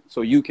Blueprint,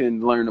 so you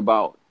can learn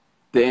about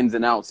the ins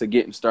and outs of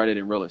getting started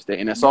in real estate.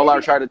 And that's all I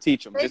try to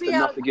teach them, just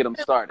enough to get them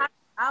started.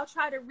 I'll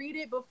try to read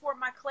it before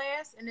my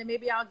class, and then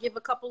maybe I'll give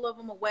a couple of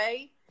them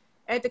away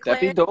at the class.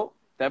 That'd be dope.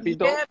 That'd be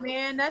dope. Yeah,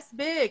 man, that's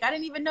big. I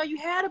didn't even know you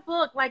had a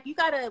book. Like, we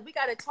gotta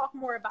talk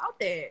more about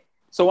that.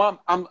 So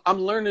I'm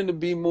learning to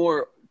be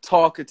more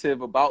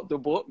talkative about the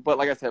book, but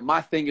like I said, my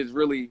thing is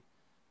really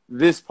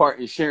this part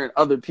is sharing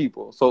other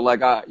people. So like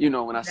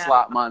when I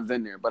slot mine's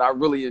in there, but I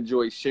really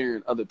enjoy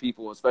sharing other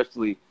people,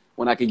 especially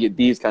when I can get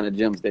these kind of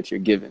gems that you're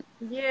giving.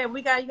 Yeah,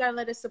 you gotta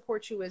let us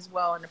support you as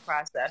well in the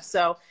process.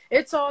 So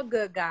it's all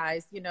good,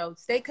 guys.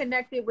 Stay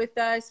connected with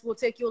us. We'll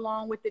take you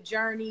along with the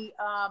journey.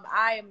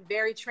 I am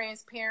very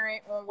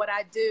transparent on what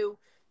I do.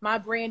 My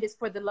brand is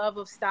for the love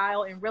of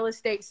style and real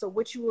estate. So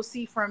what you will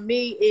see from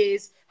me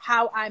is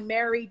how I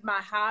married my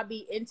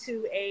hobby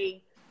into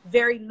a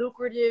very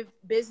lucrative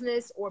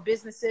business or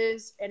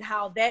businesses, and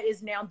how that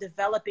is now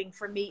developing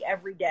for me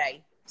every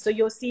day. So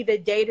you'll see the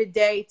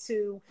day-to-day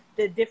to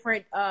the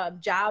different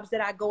jobs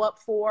that I go up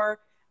for.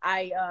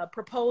 I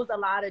propose a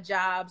lot of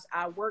jobs.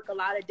 I work a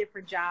lot of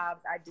different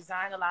jobs. I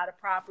design a lot of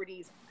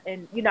properties.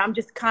 And, I'm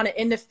just kind of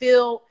in the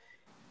field,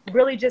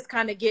 really just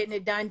kind of getting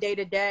it done day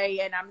to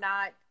day. And I'm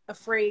not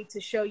afraid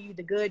to show you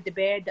the good, the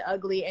bad, the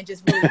ugly, and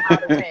just really how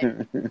to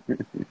win,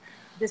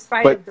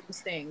 despite of those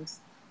things.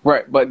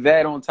 Right. But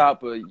that on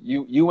top of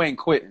you ain't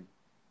quitting.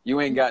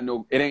 You ain't got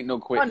it ain't no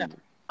quitting.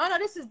 Oh no,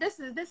 this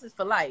is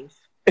for life.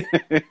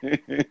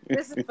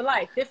 This is for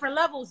life. Different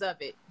levels of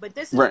it, but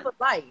this is for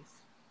life.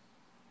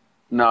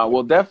 No,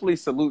 well, definitely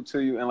salute to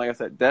you. And like I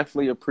said,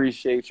 definitely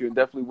appreciate you, and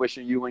definitely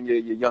wishing you and your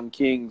young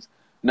kings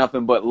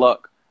nothing but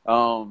luck.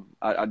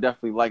 I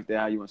definitely like that,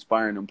 how you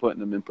inspiring them, putting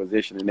them in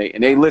position,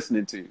 and they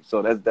listening to you.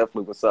 So that's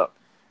definitely what's up.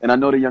 And I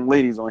know the young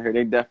ladies on here,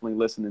 they definitely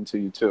listening to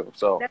you too.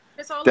 So that's what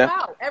it's all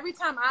about. Every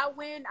time I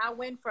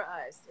win for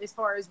us as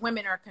far as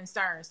women are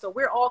concerned. So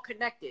we're all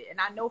connected.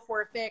 And I know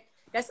for a fact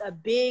that's a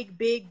big,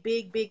 big,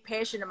 big, big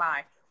passion of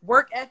mine.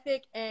 Work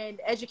ethic and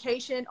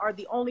education are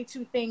the only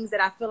two things that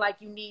I feel like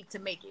you need to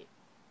make it.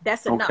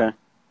 That's enough. Okay.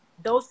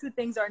 Those two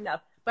things are enough.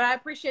 But I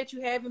appreciate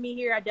you having me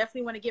here. I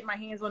definitely want to get my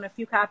hands on a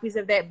few copies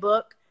of that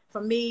book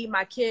for me,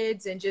 my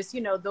kids, and just,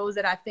 those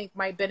that I think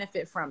might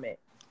benefit from it.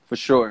 For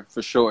sure.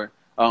 For sure.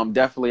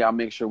 Definitely, I'll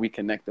make sure we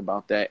connect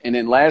about that. And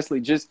then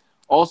lastly, just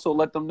also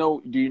let them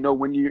know, do you know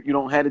when you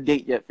don't have a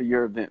date yet for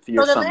your event, for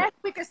your summit?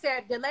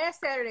 The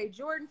last Saturday,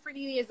 Jordan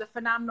Fernini is a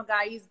phenomenal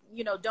guy. He's,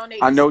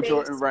 donating I know space.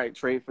 Jordan, right.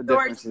 Trade for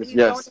Jordan, differences. he's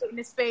yes. donating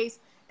the space.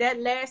 That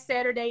last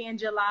Saturday in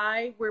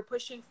July, we're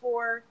pushing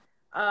for,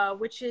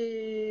 which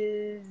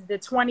is the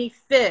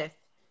 25th.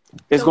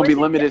 It's going to be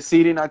limited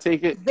seating, I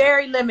take it?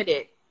 Very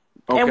limited.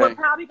 Okay. And we're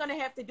probably going to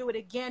have to do it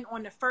again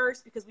on the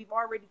 1st because we've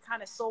already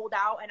kind of sold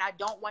out, and I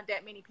don't want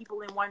that many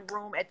people in one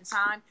room at the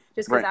time,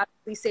 just because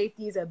obviously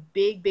safety is a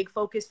big, big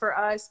focus for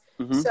us.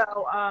 Mm-hmm.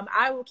 So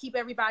I will keep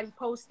everybody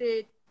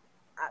posted.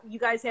 you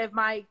guys have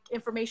my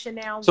information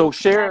now. So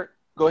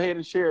go ahead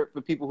and share it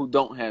for people who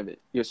don't have it,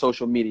 your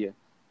social media.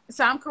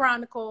 So I'm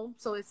Caron Nicole.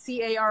 So it's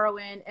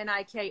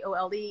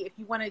CaronNikole. If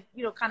you want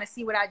to, kind of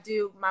see what I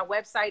do, my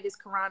website is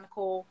Caron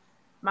Nicole.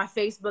 My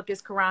Facebook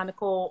is Caron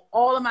Nicole.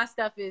 All of my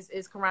stuff is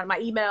Caron. My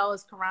email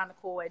is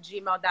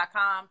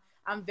caronnicole@gmail.com.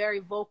 I'm very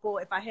vocal.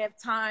 If I have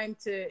time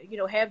to,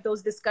 have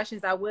those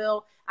discussions, I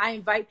will. I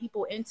invite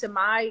people into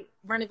my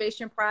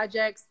renovation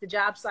projects, the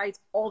job sites,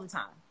 all the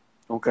time.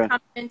 Okay. Come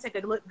in, take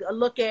a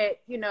look at,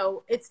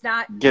 it's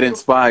not. Get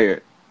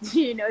inspired.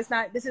 It's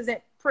not, this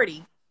isn't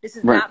pretty. This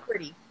is Right. not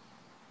pretty.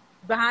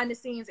 Behind the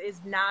scenes is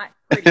not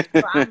pretty.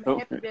 So I'm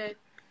happy to,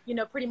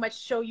 pretty much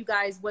show you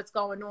guys what's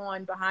going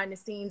on behind the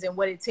scenes and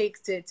what it takes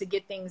to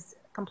get things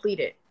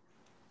completed.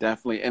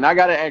 Definitely. And I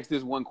got to ask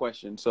this one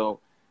question. So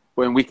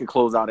when we can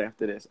close out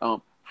after this,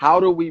 how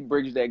do we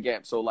bridge that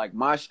gap? So like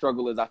my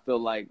struggle is I feel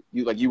like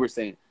you were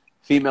saying,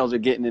 females are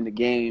getting in the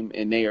game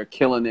and they are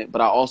killing it.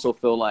 But I also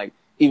feel like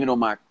even on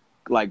my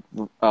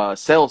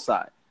sales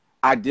side,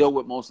 I deal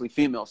with mostly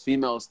females.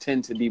 Females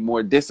tend to be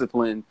more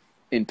disciplined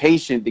and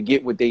patient to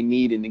get what they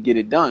need and to get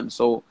it done.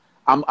 So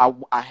I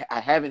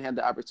haven't had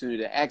the opportunity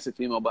to ask a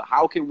female, but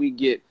how can we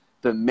get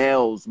the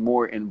males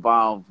more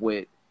involved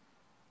with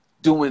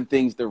doing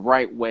things the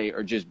right way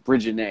or just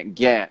bridging that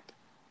gap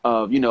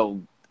of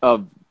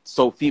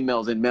so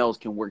females and males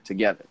can work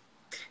together?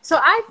 So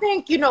I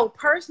think,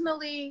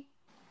 personally,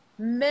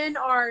 men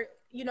are,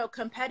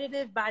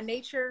 competitive by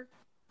nature.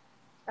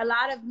 A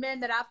lot of men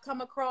that I've come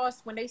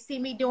across, when they see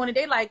me doing it,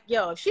 they're like,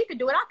 yo, if she could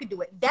do it, I could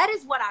do it. That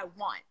is what I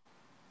want.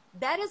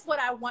 That is what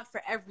I want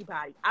for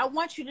everybody. I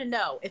want you to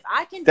know if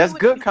I can do it. That's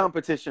good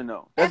competition,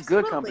 though. That's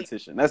Absolutely. Good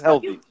competition. That's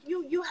healthy.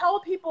 You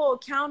hold people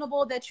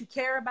accountable that you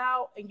care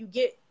about, and you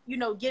get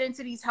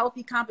into these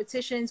healthy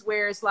competitions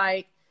where it's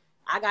like,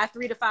 I got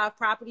 3 to 5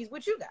 properties.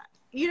 What you got?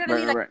 You know what I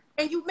mean? Like, right.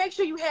 And you make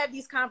sure you have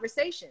these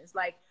conversations.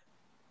 Like,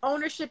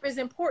 ownership is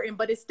important,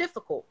 but it's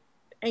difficult.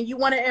 And you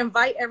want to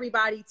invite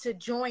everybody to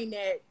join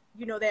that,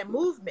 that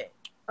movement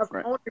of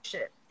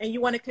ownership. And you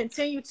want to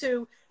continue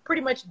to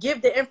pretty much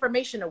give the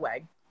information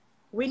away.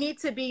 We need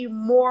to be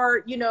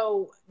more,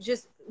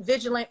 just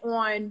vigilant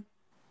on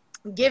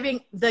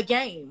giving the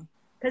game,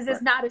 because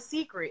it's not a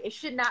secret. It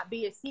should not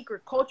be a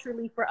secret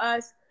culturally for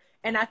us.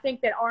 And I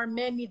think that our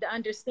men need to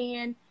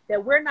understand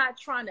that we're not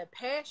trying to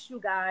pass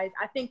you guys.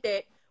 I think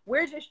that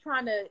we're just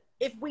trying to,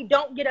 if we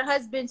don't get a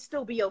husband,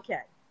 still be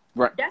okay.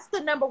 Right. That's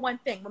the number one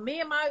thing. When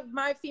me and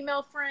my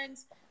female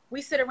friends,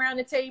 we sit around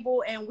the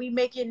table and we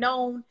make it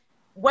known,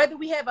 whether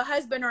we have a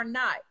husband or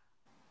not,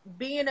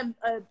 being a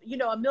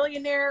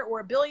millionaire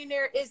or a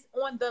billionaire is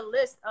on the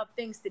list of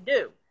things to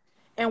do.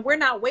 And we're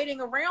not waiting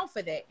around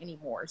for that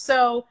anymore.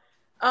 So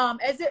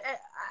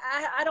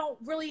I don't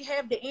really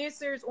have the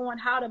answers on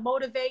how to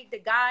motivate the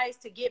guys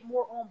to get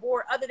more on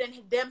board other than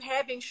them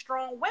having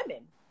strong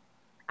women.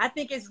 I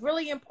think it's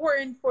really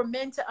important for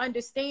men to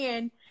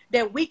understand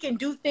that we can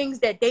do things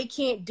that they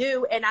can't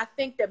do. And I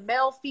think the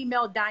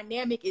male-female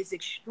dynamic is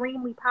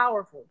extremely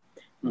powerful.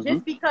 Mm-hmm.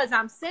 Just because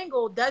I'm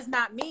single does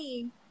not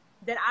mean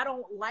that I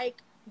don't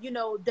like,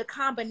 the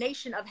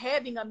combination of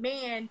having a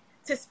man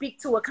to speak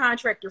to a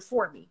contractor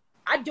for me.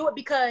 I do it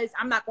because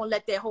I'm not going to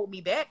let that hold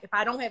me back. If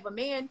I don't have a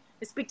man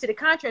to speak to the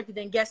contractor,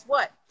 then guess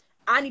what?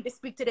 I need to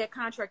speak to that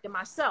contractor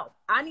myself.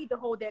 I need to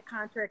hold that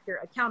contractor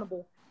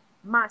accountable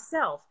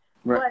myself.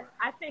 Right. But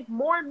I think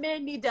more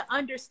men need to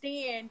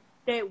understand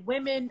that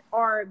women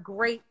are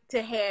great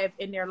to have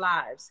in their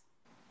lives.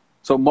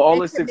 So all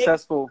the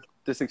successful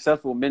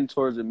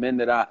mentors and men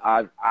that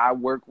I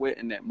work with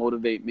and that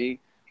motivate me,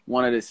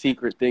 one of the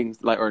secret things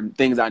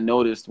things I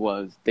noticed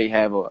was they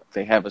have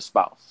a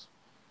spouse.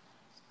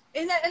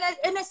 And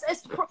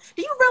it's,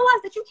 do you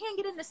realize that you can't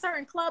get into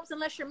certain clubs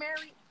unless you're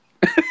married?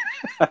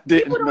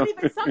 People don't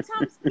even,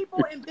 sometimes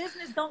people in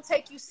business don't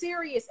take you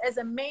serious as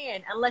a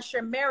man unless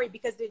you're married,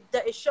 because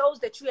it shows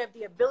that you have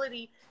the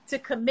ability to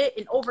commit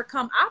and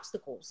overcome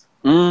obstacles.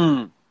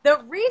 The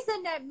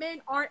reason that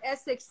men aren't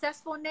as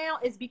successful now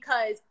is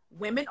because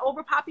women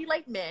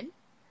overpopulate men.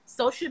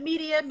 Social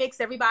media makes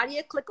everybody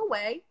a click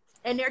away,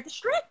 and they're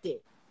distracted.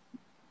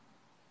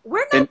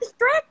 We're not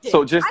distracted.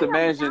 So just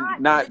imagine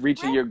not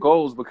reaching your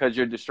goals because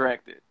you're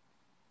distracted.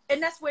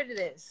 And that's what it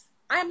is.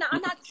 I'm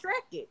not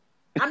distracted.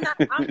 I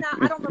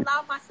don't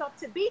allow myself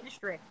to be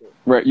distracted.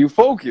 Right. You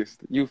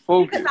focused.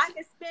 Because I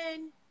can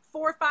spend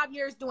 4 or 5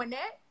 years doing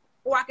that,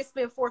 or I can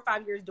spend 4 or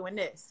 5 years doing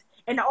this.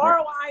 And the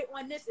ROI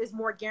on this is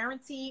more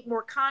guaranteed,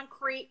 more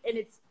concrete, and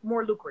it's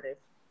more lucrative.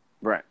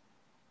 Right.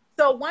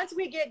 So once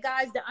we get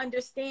guys to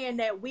understand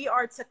that we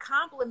are to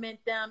compliment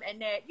them,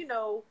 and that,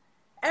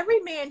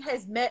 every man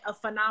has met a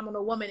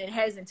phenomenal woman and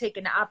hasn't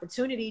taken the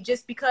opportunity,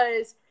 just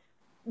because,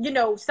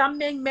 some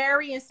men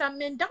marry and some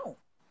men don't.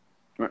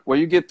 Right. Well,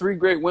 you get 3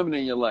 great women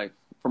in your life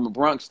from a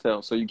Bronx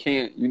tale, so you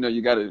can't, you're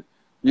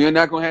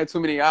not going to have too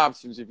many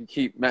options if you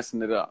keep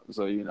messing it up.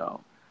 So,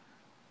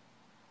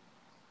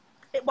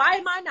 Why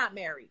am I not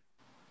married?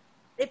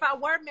 If I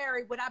were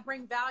married, would I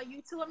bring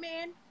value to a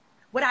man?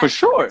 For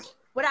sure.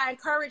 Would I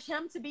encourage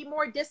him to be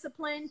more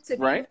disciplined, to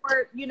be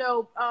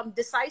more,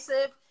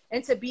 decisive,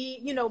 and to be,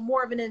 you know,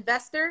 more of an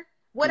investor,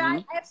 would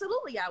I?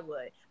 Absolutely, I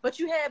would. But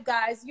you have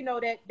guys, you know,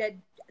 that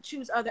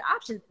choose other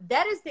options.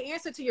 That is the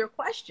answer to your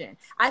question.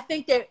 I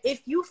think that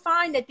if you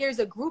find that there's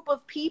a group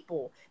of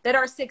people that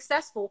are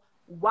successful,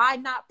 why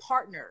not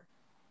partner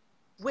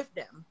with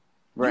them?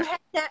 Right.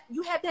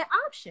 You have that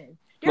option.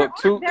 There Look,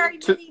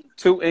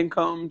 two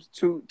incomes,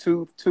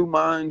 two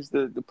minds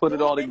to put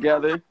it all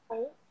together.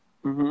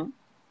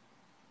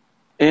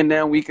 And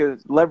now we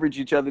could leverage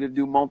each other to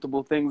do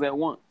multiple things at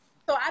once.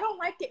 So I don't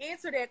like to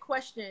answer that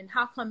question.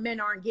 How come men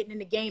aren't getting in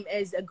the game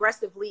as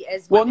aggressively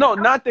as well? Women? No,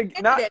 not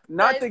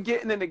the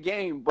getting in the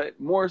game, but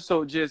more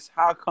so just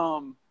how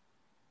come.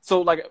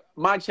 So like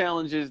my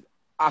challenge is,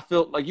 I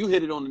feel like you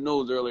hit it on the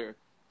nose earlier,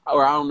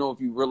 or I don't know if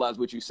you realized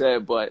what you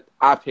said, but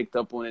I picked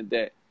up on it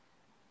that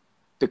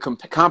the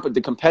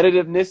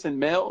competitiveness in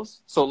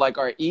males. So like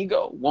our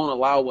ego won't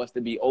allow us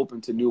to be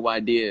open to new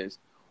ideas,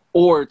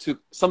 or to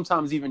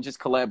sometimes even just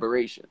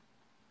collaboration.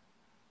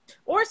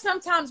 Or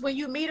sometimes when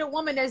you meet a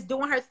woman that's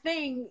doing her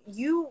thing,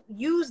 you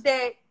use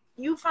that,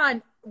 you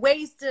find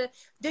ways to,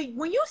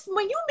 when you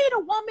meet a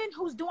woman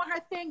who's doing her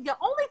thing, the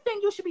only thing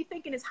you should be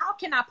thinking is, how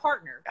can I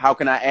partner? How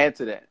can I add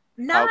to that?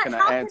 Not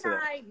how can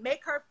I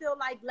make her feel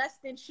like less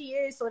than she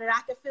is so that I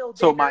can feel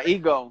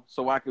bigger.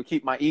 So I could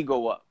keep my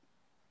ego up.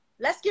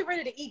 Let's get rid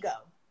of the ego.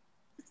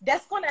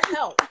 That's going to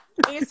help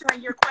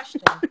answering your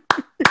question.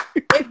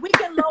 If we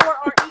can lower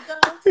our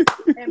egos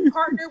and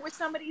partner with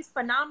some of these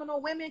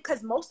phenomenal women,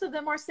 because most of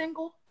them are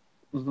single.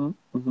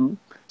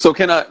 So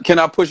can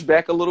I push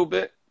back a little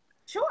bit?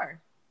 Sure.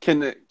 Can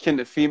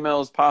the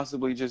females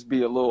possibly just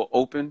be a little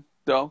open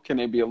though? Can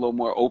they be a little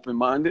more open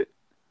minded?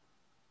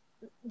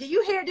 Did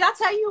I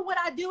tell you what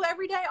I do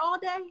every day, all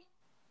day?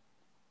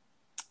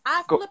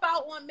 I flip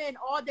out on men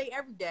all day,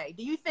 every day.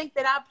 Do you think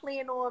that I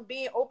plan on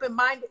being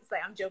open-minded? Say,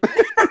 I'm joking.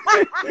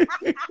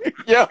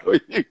 Yo,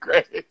 you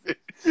crazy.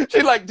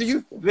 She's like, do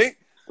you think?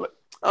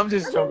 I'm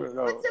just joking.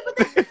 We're alpha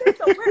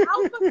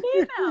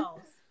females.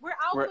 We're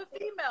alpha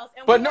females.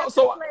 And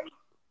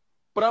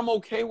but I'm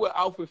okay with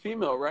alpha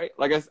female, right?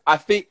 Like I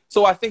think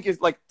it's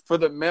like for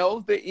the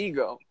males, the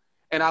ego.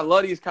 And I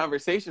love these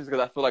conversations because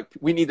I feel like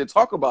we need to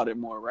talk about it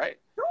more, right?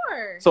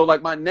 Sure. So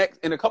like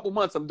in a couple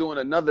months, I'm doing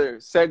another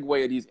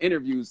segue of these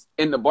interviews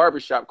in the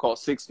barbershop called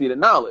 6 Feet of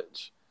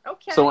Knowledge.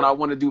 Okay. So when I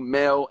want to do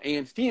male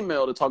and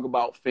female to talk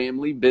about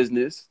family,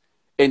 business,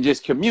 and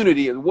just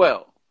community as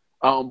well.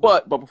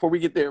 But before we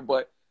get there,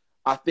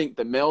 I think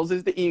the males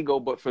is the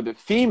ego, but for the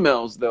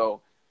females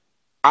though,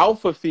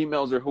 alpha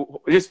females or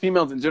just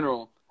females in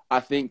general, I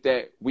think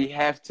that we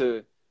have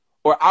to,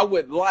 or I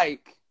would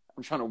like,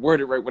 I'm trying to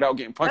word it right without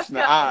getting punched in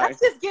the eye. Let's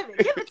just give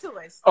it to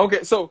us.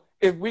 Okay, so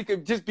if we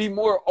could just be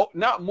more,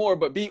 not more,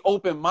 but be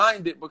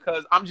open-minded,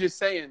 because I'm just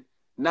saying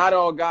not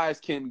all guys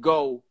can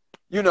go,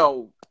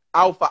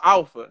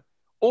 alpha.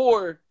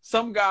 Or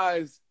some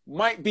guys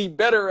might be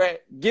better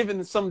at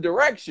giving some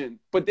direction,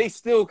 but I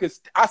still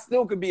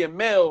could be a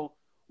male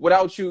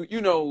without you,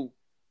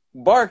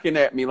 barking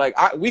at me. Like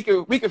we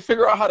could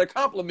figure out how to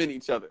compliment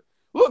each other.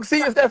 Look, see,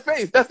 it's that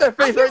face. That's that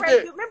face right there.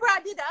 Remember I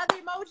did the other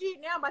emoji?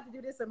 Now I'm about to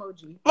do this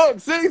emoji. Look,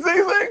 see.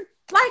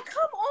 Like,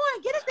 come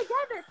on, get it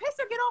together. Piss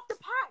or get off the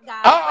pot,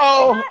 guys.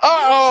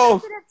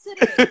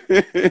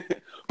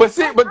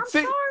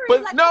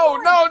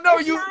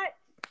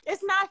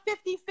 It's not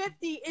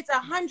 50-50. It's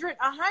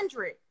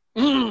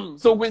 100-100.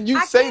 So when you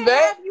say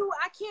that,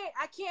 I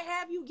can't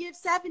have you give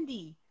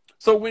 70.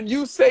 So when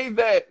you say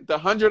that the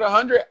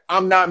 100-100,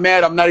 I'm not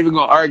mad. I'm not even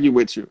gonna argue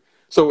with you.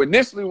 So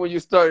initially when you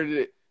started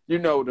it,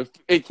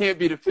 it can't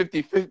be the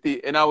 50-50,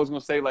 and I was gonna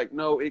say like,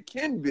 no, it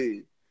can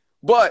be.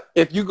 But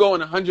if you go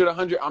in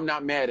 100-100, I'm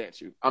not mad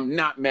at you. I'm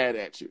not mad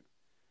at you.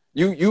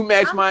 You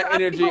match my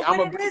energy.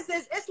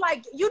 It's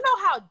like,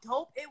 how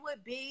dope it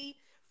would be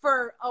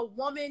for a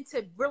woman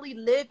to really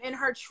live in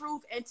her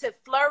truth and to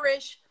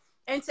flourish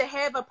and to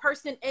have a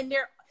person in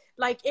their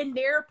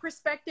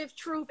perspective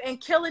truth and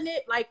killing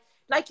it.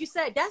 Like you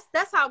said,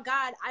 that's how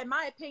God, in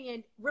my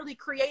opinion, really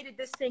created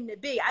this thing to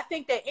be. I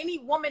think that any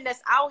woman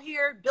that's out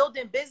here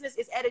building business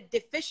is at a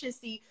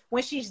deficiency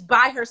when she's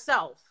by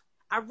herself.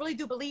 I really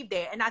do believe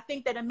that. And I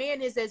think that a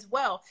man is as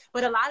well.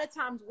 But a lot of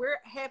times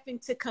we're having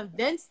to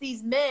convince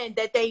these men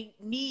that they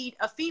need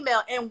a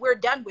female, and we're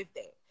done with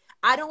that.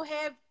 I don't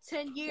have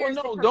 10 years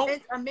to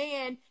convince a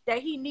man that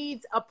he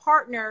needs a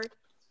partner.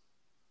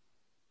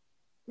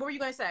 What were you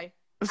going to say?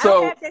 I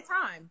don't have that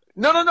time.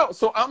 No.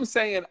 So I'm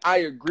saying I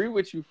agree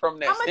with you from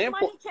that standpoint. How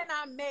much money can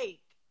I make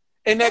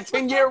in that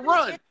 10-year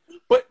run?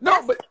 But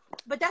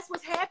that's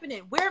what's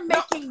happening. We're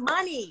making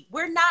money.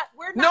 We're not.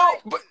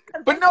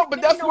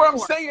 But that's where I'm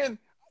saying.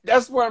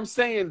 That's where I'm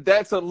saying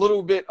that's a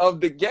little bit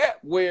of the gap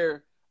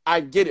where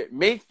I get it.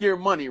 Make your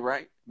money,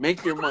 right?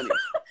 Make your money.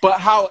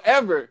 But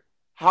however,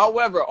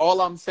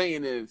 all I'm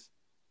saying is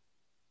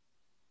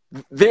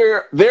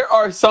there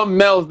are some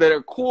males that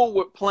are cool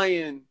with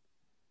playing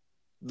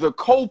the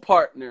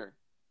co-partner,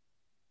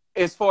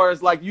 as far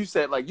as like you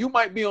said, like you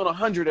might be on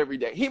 100 every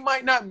day. He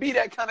might not be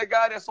that kind of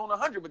guy that's on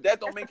 100, but that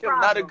don't make him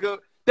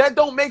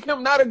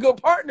not a good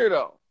partner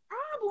though.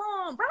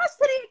 come. Rise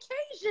to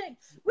the occasion.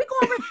 We're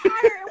gonna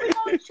retire and we're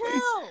gonna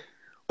chill.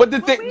 But the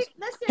But thing,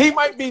 listen, he it's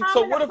might a be. time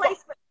So and what a if?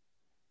 place for- So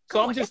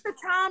come I'm on, just.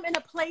 it's a time and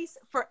a place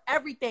for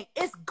everything.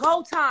 It's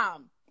go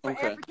time for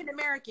Okay. African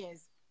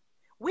Americans.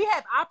 We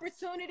have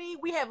opportunity.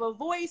 We have a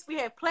voice. We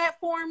have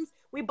platforms.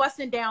 We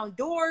busting down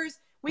doors.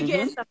 We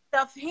getting some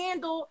stuff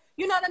handled.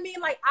 You know what I mean?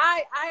 Like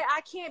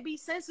I can't be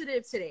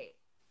sensitive to that.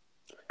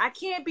 I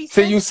can't be.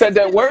 So you said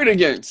that sensitive word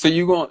again. So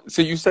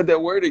you said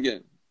that word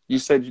again. You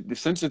said the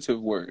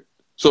sensitive word.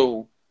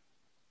 So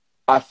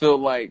I feel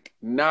like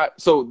not.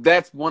 So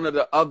that's one of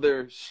the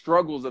other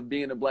struggles of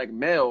being a black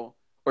male,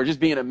 or just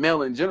being a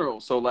male in general.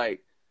 So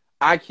like,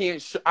 I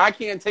can't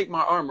take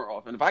my armor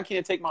off, and if I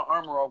can't take my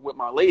armor off with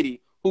my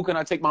lady, who can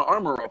I take my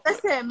armor off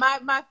with? Listen,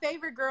 my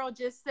favorite girl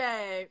just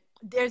said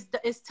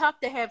it's tough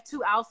to have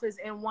two alphas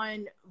in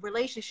one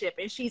relationship,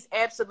 and she's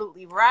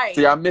absolutely right.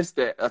 See, I missed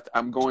that.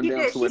 I'm going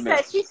down to it now.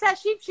 She said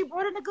she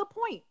brought in a good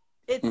point.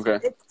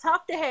 It's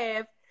tough to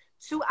have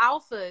two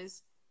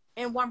alphas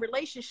in one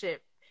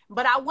relationship.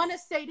 But I want to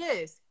say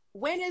this: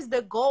 when is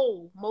the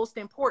goal most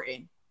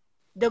important?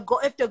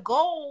 If the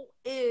goal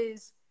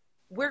is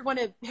we're going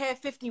to have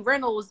 50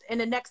 rentals in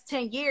the next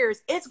 10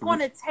 years, it's going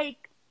to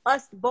take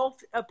us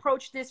both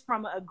approach this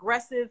from an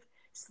aggressive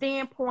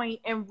standpoint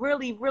and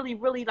really, really,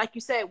 really, like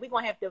you said, we're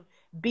going to have to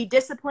be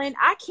disciplined.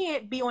 I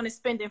can't be on a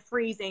spending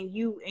freeze and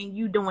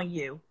you doing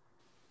you.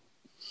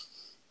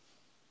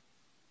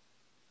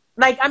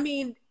 Like, I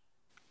mean,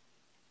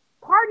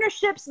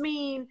 partnerships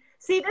mean,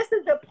 see, this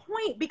is the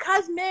point,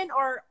 because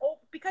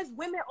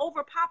women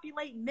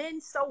overpopulate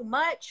men so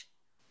much.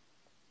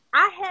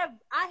 I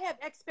have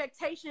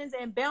expectations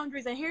and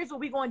boundaries, and here's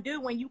what we're going to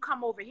do when you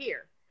come over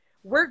here.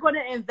 We're going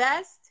to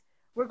invest,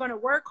 we're going to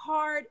work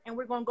hard, and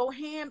we're going to go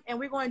ham, and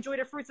we're going to enjoy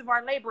the fruits of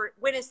our labor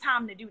when it's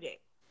time to do that.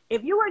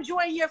 If you're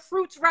enjoying your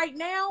fruits right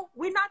now,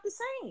 we're not the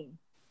same.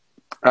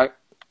 All right.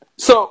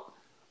 So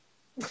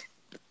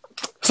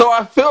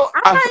I feel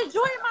I'm not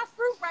enjoying my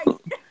fruit right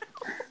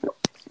now.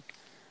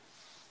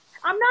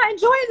 I'm not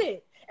enjoying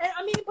it. And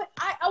I mean, but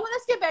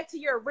let's get back to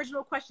your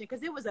original question,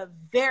 because it was a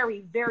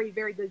very, very,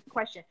 very good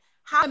question.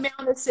 How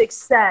amount of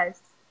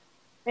success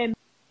in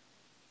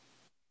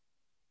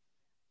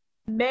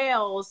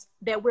males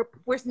that we're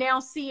now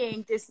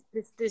seeing this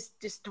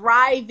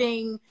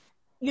thriving,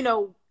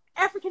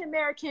 African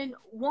American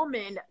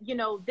woman,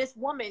 this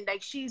woman,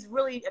 like, she's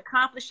really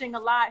accomplishing a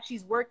lot.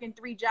 She's working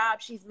 3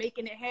 jobs. She's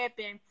making it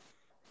happen.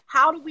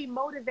 How do we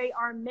motivate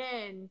our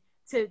men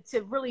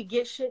to really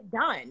get shit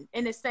done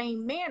in the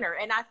same manner?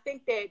 And I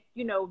think that,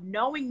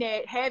 knowing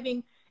that,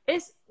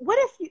 what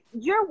if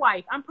your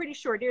wife, I'm pretty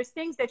sure there's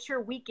things that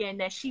you're weak in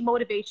that she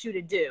motivates you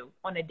to do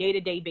on a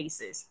day-to-day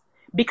basis,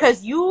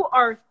 because you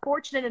are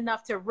fortunate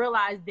enough to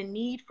realize the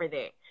need for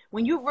that.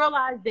 When you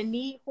realize the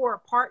need for a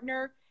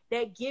partner,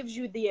 that gives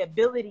you the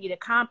ability to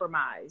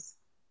compromise.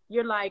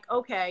 You're like,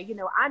 okay,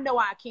 I know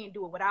I can't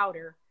do it without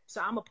her,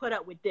 so I'm going to put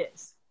up with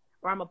this,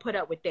 or I'm going to put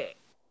up with that.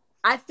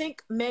 I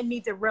think men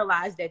need to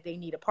realize that they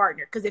need a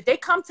partner, because if they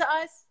come to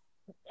us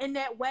in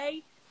that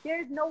way,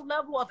 there's no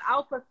level of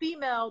alpha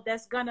female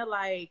that's going to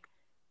like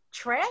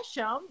trash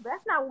them.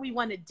 That's not what we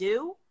want to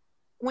do.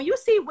 When you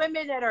see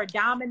women that are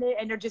dominant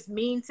and they're just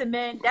mean to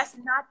men, that's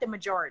not the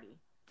majority.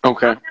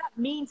 Okay. I'm not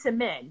mean to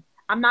men.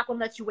 I'm not going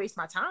to let you waste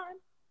my time,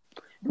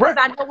 because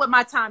I know what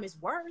my time is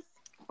worth.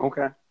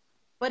 Okay.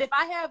 But if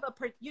I have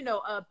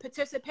a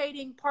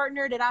participating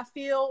partner that I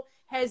feel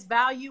has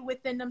value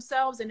within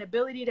themselves and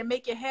ability to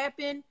make it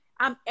happen,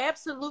 I'm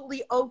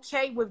absolutely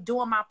okay with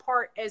doing my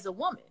part as a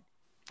woman.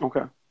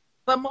 Okay.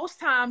 But most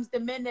times the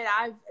men that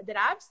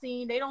I've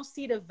seen, they don't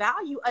see the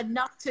value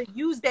enough to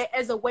use that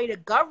as a way to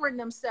govern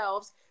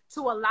themselves,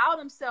 to allow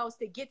themselves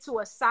to get to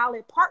a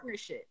solid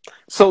partnership.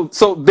 So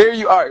there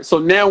you are. So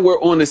now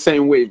we're on the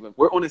same wavelength.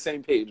 We're on the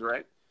same page,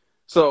 right?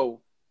 So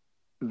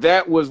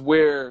that was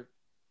where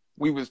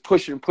we was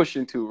pushing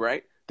to,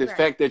 right? The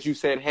fact that you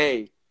said,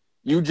 hey,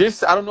 I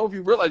don't know if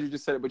you realize you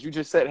just said it, but you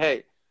just said,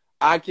 hey,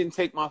 I can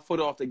take my foot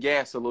off the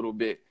gas a little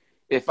bit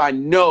if I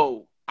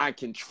know I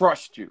can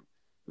trust you.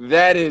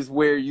 That is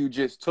where you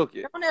just took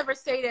it. Don't ever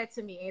say that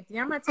to me, Anthony.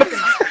 I'm not taking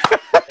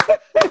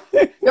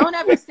Don't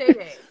ever say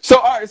that. So,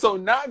 all right. So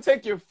not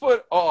take your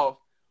foot off,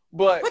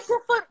 but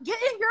get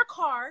in your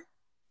car.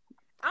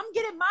 I'm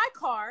getting my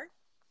car.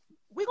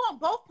 We're going to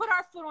both put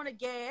our foot on the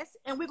gas,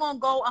 and we're going to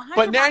go 100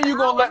 But now you're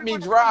going to let me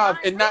drive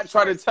and not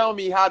try to to tell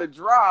me how to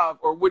drive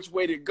or which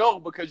way to go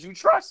because you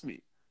trust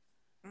me.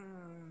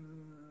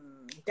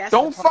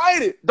 Don't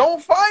fight it.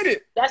 Don't fight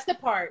it. That's the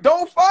part.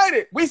 Don't fight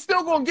it. We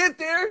still going to get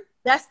there.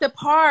 That's the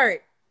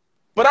part.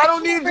 But I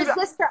don't need you to...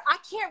 I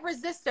can't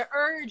resist the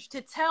urge to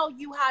tell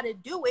you how to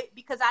do it,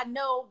 because I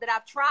know that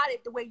I've tried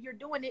it the way you're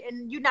doing it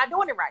and you're not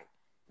doing it right.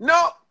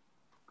 No.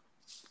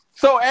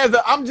 So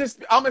I'm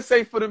going to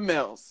say for the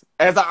males,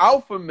 as an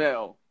alpha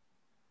male,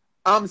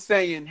 I'm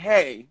saying,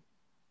 hey,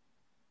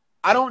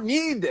 I don't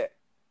need that.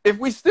 If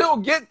we still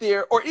get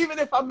there, or even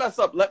if I mess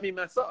up, let me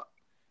mess up.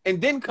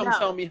 And then come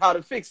tell me how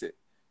to fix it.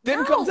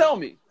 Then come tell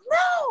me.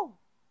 No.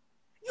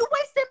 You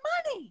wasted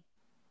money.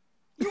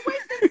 You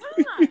wasted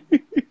time.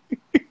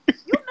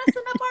 You messing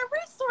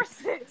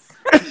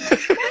No,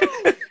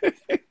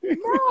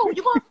 no,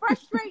 you're gonna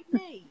frustrate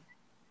me.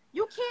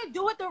 You can't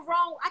do it the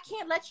wrong. I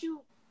can't let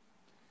you.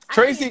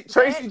 Tracy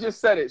just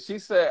said it. She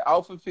said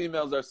alpha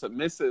females are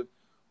submissive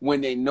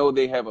when they know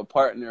they have a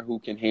partner who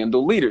can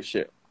handle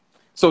leadership.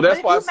 So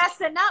that's why. If you're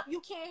messing up,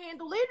 you can't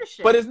handle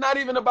leadership. But it's not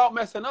even about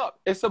messing up.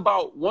 It's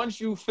about once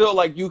you feel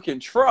like you can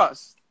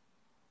trust,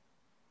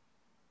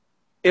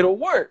 it'll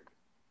work.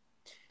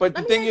 But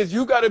the thing is,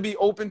 you got to be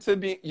open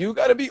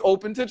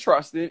to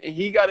trusting, and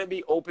he got to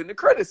be open to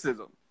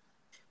criticism.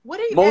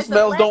 Most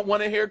males don't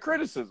want to hear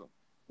criticism.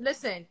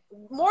 Listen,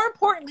 more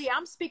importantly,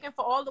 I'm speaking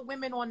for all the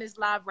women on this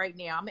live right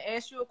now. I'm going to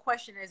ask you a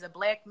question as a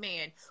black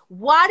man.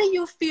 Why do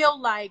you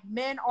feel like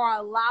men are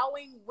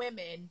allowing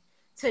women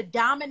to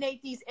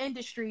dominate these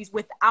industries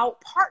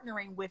without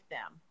partnering with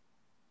them?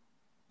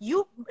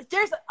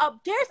 There's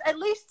at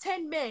least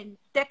 10 men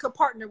that could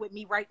partner with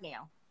me right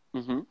now.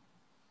 Mm-hmm.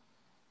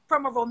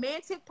 From a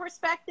romantic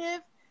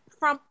perspective,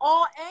 from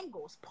all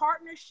angles,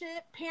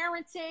 partnership,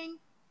 parenting.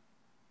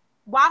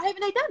 Why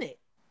haven't they done it?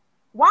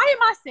 Why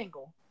am I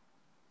single?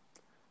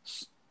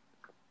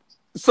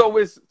 So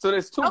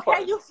there's two parts.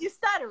 Okay, you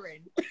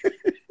stuttering.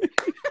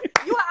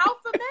 You are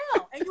alpha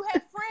male and you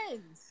have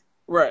friends.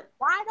 Right.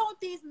 Why don't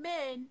these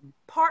men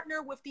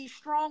partner with these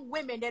strong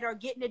women that are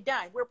getting it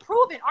done? We're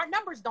proving our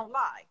numbers don't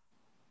lie.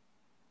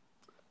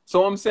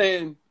 So I'm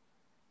saying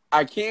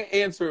I can't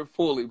answer it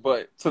fully,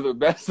 but to the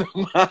best of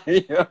my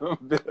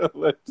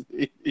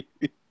ability,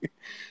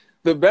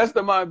 the best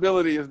of my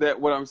ability is that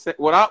what I'm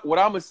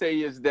gonna say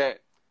is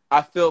that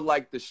I feel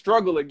like the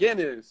struggle again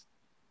is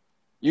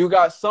you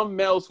got some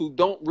males who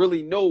don't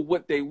really know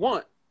what they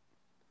want.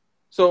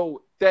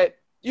 So that,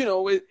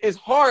 it's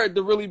hard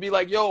to really be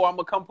like, yo, I'm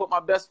gonna come put my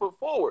best foot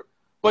forward.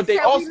 But we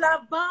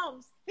love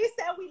bums. He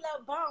said we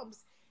love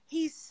bums.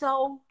 He's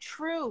so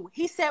true.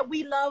 He said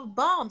we love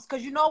bums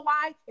because you know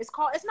why? I'm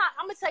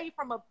gonna tell you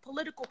from a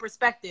political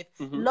perspective,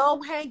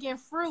 low-hanging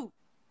fruit.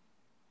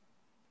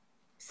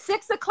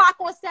 6 o'clock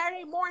on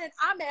Saturday morning,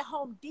 I'm at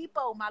Home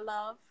Depot, my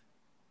love.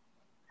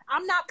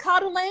 I'm not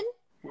cuddling.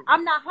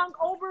 I'm not hung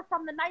over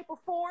from the night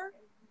before.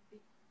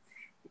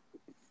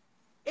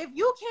 If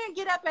you can't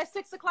get up at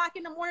 6 o'clock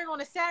in the morning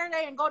on a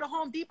Saturday and go to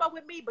Home Depot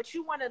with me, but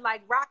you want to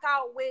like rock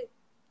out with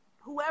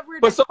whoever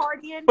that's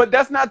partying. But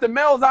that's not the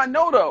males I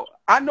know, though.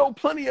 I know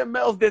plenty of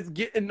males that's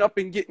getting up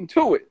and getting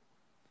to it.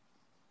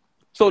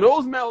 So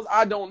those males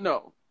I don't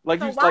know. Why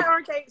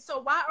aren't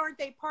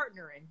they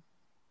partnering?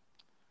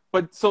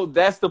 But so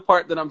that's the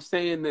part that I'm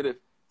saying that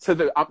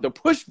the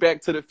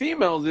pushback to the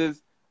females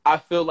is I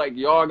feel like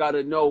y'all got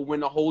to know when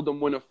to hold them,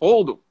 when to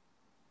fold them.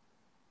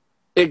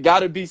 It got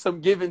to be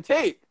some give and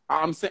take.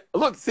 I'm saying,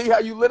 look, see how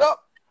you lit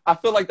up? I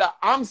feel like that.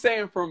 I'm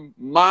saying from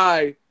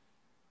the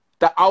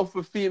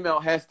alpha female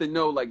has to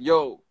know, like,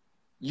 yo,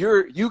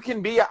 you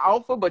can be an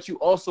alpha, but you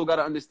also got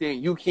to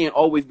understand you can't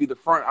always be the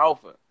front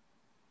alpha.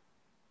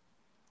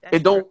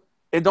 It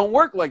don't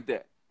work like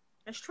that.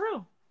 That's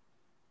true.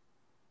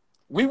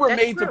 We were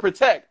made to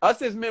protect.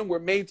 Us as men were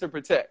made to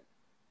protect.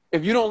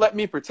 If you don't let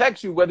me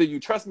protect you, whether you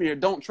trust me or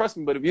don't trust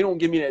me, but if you don't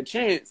give me that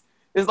chance,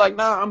 it's like,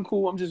 nah, I'm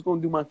cool. I'm just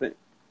going to do my thing.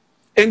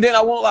 And then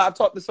I won't lie. I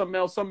talked to some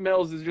males. Some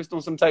males is just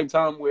on some type of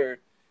time where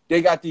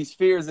they got these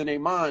fears in their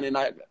mind. And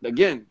I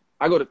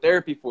go to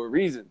therapy for a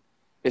reason.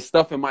 It's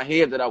stuff in my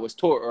head that I was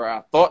taught, or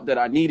I thought that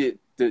I needed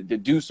to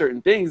do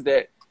certain things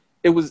that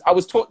I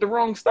was taught the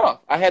wrong stuff.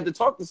 I had to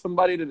talk to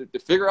somebody to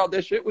figure out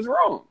that shit was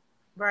wrong.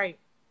 Right.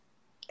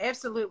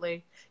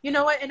 Absolutely. You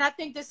know what? And I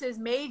think this is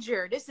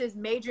major. This is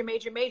major,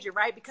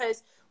 right?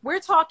 Because we're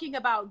talking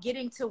about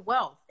getting to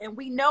wealth. And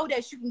we know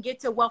that you can get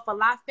to wealth a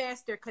lot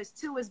faster because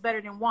 2 is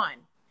better than 1.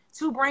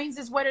 2 brains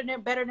is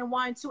better than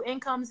 1. 2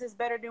 incomes is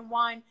better than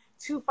 1.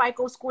 2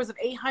 FICO scores of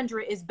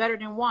 800 is better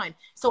than 1.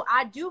 So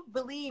I do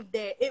believe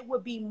that it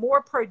would be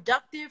more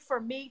productive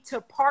for me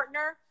to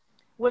partner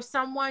with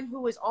someone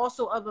who is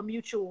also of a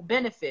mutual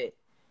benefit.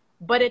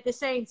 But at the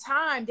same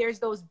time, there's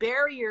those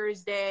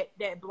barriers that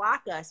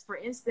block us. For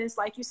instance,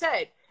 like you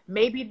said,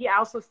 maybe the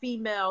alpha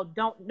female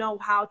don't know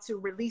how to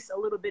release a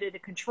little bit of the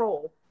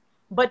control.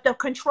 But the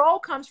control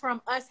comes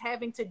from us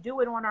having to do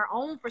it on our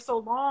own for so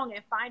long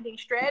and finding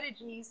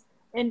strategy,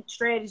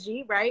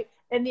 right?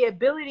 And the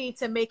ability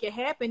to make it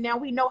happen. Now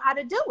we know how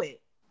to do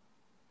it.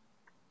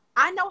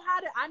 I know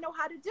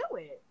how to do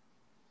it.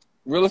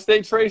 Real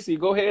Estate Tracy,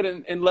 go ahead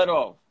and let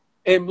off.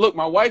 And look,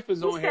 my wife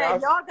is on here.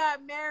 Y'all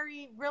got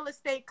married real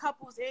estate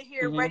couples in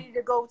here ready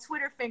to go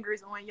Twitter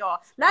fingers on y'all.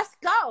 Let's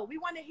go. We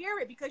want to hear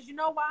it because you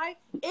know why?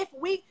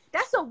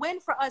 That's a win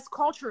for us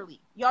culturally.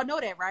 Y'all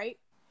know that, right?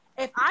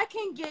 If I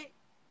can get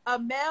a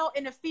male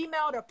and a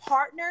female to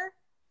partner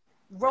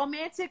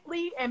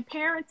romantically and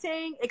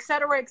parenting, et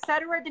cetera,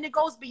 then it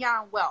goes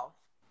beyond wealth.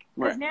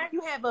 Because now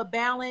you have a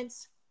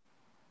balance.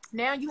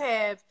 Now you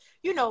have,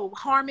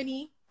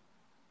 harmony.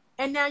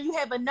 And now you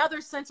have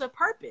another sense of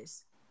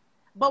purpose.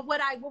 But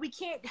what we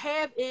can't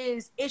have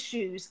is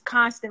issues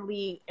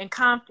constantly and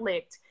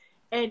conflict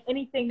and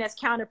anything that's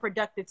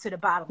counterproductive to the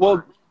bottom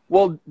line.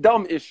 Well,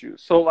 dumb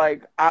issues. So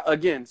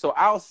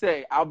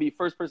I'll be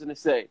first person to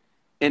say,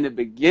 in the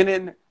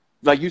beginning,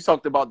 like you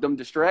talked about them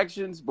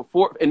distractions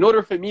before, in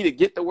order for me to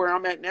get to where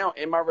I'm at now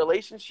in my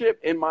relationship,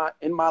 in my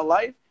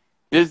life,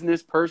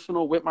 business,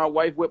 personal, with my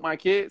wife, with my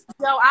kids.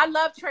 So I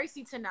love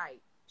Tracy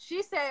tonight.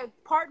 She said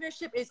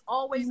partnership is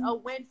always a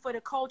win for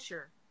the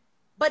culture.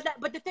 But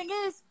the thing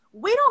is,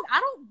 I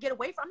don't get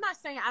away from, I'm not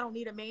saying I don't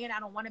need a man, I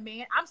don't want a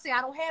man. I'm saying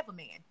I don't have a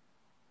man.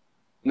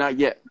 Not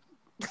yet.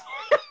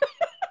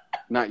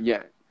 Not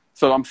yet.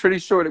 So I'm pretty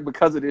sure that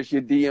because of this,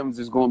 your DMs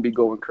is going to be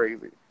going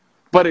crazy.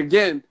 But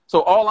again,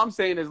 so all I'm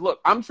saying is, look,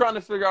 I'm trying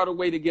to figure out a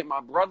way to get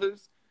my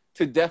brothers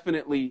to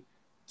definitely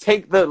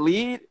take the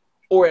lead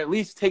or at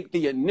least take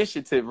the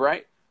initiative,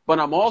 right? But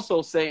I'm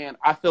also saying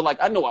I feel like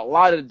I know a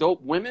lot of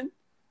dope women,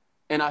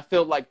 and I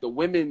feel like the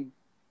women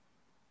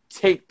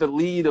take the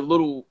lead a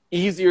little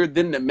easier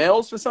than the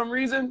males for some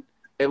reason,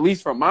 at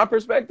least from my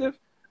perspective.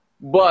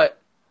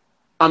 But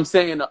I'm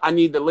saying I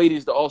need the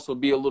ladies to also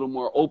be a little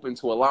more open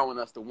to allowing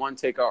us to, one,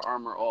 take our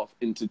armor off,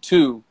 and to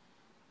two,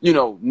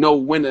 know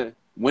when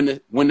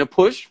to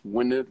push,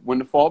 when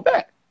to fall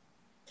back.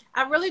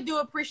 I really do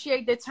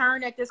appreciate the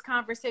turn that this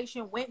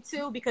conversation went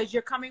to, because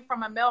you're coming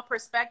from a male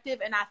perspective,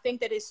 and I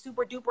think that it's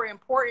super duper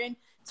important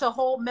to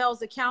hold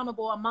males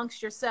accountable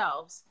amongst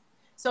yourselves.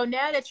 So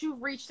now that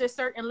you've reached a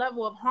certain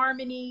level of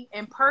harmony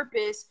and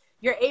purpose,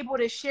 you're able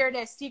to share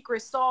that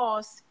secret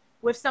sauce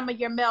with some of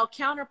your male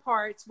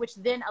counterparts, which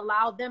then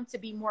allow them to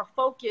be more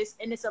focused.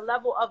 And it's a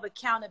level of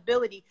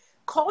accountability.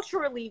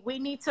 Culturally, we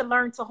need to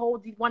learn to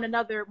hold one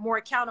another more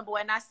accountable.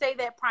 And I say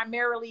that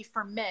primarily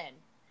for men.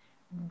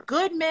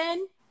 Good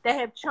men that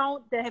have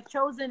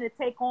chosen to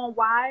take on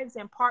wives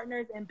and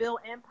partners and build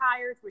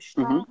empires with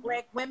strong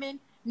Black women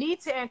need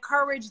to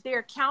encourage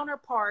their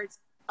counterparts,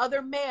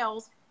 other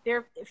males,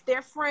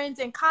 their friends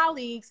and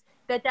colleagues,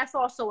 that's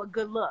also a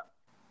good look.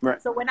 Right.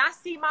 So when I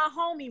see my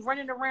homie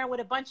running around with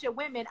a bunch of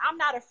women, I'm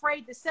not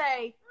afraid to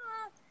say,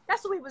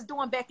 that's what we was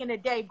doing back in the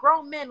day.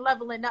 Grown men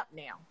leveling up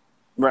now.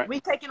 Right.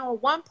 We taking on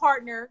one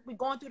partner. We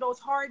going through those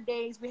hard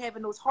days. We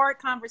having those hard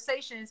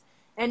conversations.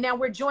 And now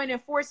we're joining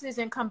forces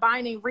and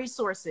combining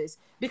resources.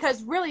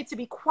 Because really, to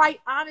be quite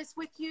honest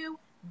with you,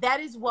 that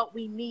is what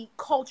we need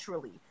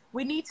culturally.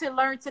 We need to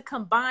learn to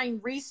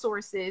combine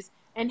resources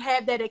and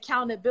have that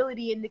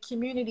accountability in the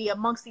community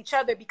amongst each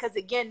other, because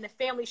again, the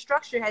family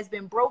structure has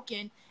been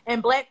broken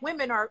and Black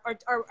women are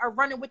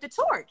running with the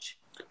torch.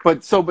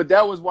 But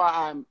that was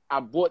why I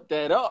brought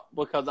that up,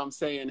 because I'm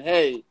saying,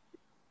 hey,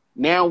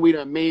 now we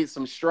done made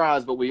some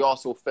strides, but we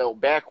also fell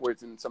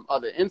backwards in some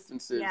other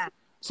instances. Yeah.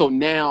 So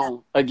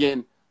now,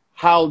 again,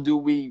 how do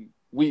we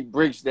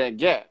bridge that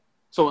gap?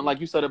 So, and like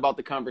you said about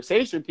the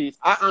conversation piece,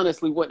 I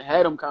honestly wouldn't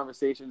have them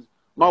conversations.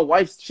 My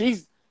wife,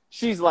 she's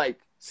like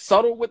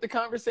subtle with the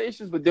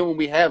conversations, but then when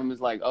we have them,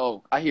 it's like,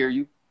 oh, I hear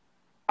you.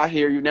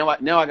 Now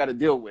I got to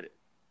deal with it.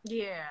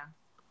 Yeah.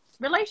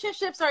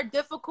 Relationships are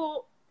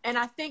difficult. And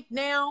I think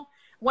now,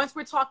 once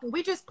we're talking,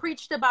 we just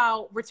preached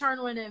about return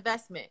on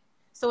investment.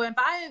 So if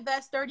I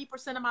invest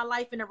 30% of my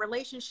life in a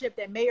relationship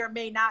that may or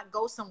may not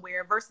go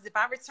somewhere, versus if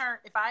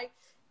I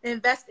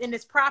invest in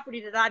this property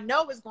that I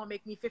know is going to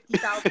make me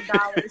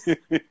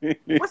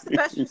 $50,000, what's the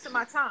best use of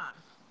my time?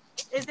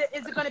 Is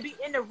it going to be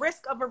in the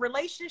risk of a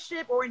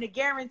relationship or in the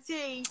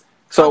guarantee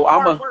of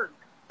hard work?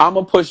 I'm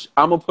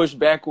gonna push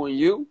back on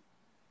you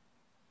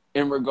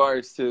in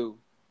regards to,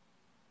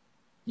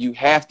 you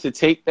have to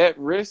take that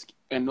risk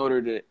in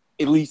order to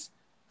at least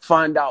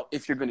find out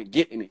if you're going to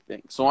get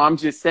anything. So I'm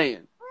just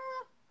saying,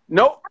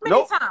 no,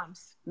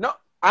 times? No,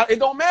 it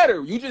don't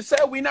matter. You just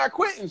said we're not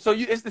quitting, so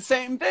it's the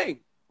same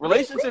thing.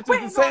 Relationships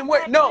is the same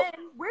way. No,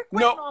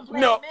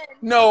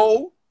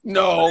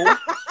 no,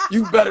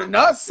 you better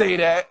not say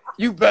that.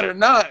 You better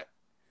not.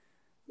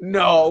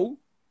 No.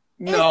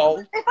 If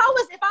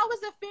I was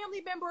a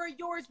family member of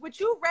yours, would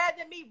you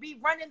rather me be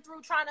running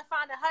through trying to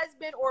find a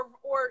husband or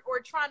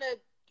trying to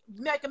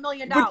make $1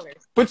 million?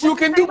 But you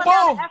can do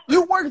both.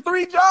 You work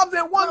 3 jobs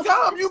at one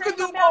time. You can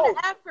do both.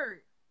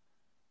 Effort.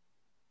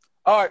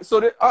 All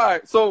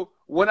right. So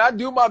when I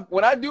do my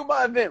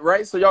event,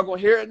 right? So y'all gonna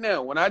hear it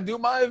now. When I do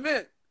my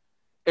event,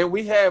 and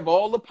we have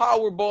all the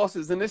power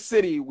bosses in the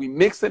city, we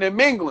mixing and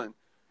mingling.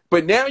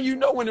 But now in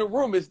the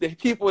room is the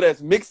people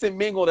that's mixed and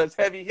mingled, that's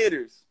heavy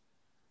hitters.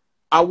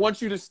 I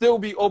want you to still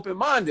be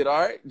open-minded, all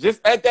right? Just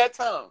at that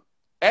time.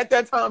 At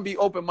that time, be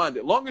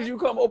open-minded. Long as you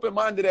come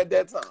open-minded at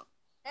that time.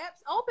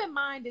 Open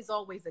mind is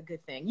always a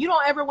good thing.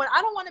 I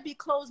don't want to be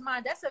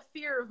closed-minded. That's a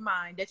fear of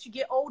mine, that you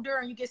get older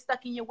and you get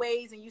stuck in your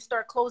ways and you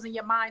start closing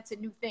your mind to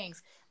new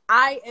things.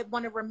 I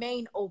want to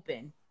remain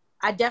open.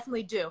 I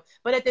definitely do.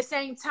 But at the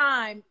same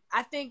time,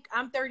 I think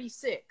I'm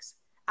 36.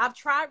 I've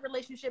tried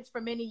relationships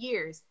for many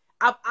years.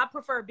 I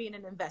prefer being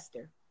an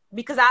investor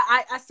because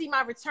I see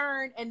my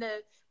return and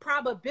the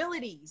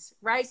probabilities,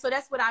 right? So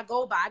that's what I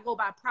go by. I go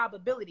by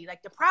probability.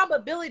 Like the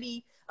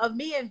probability of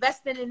me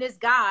investing in this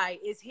guy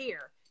is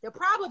here. The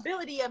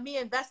probability of me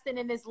investing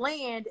in this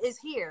land is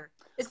here.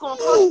 It's going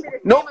to cost me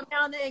the same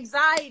amount of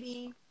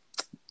anxiety.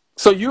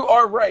 So you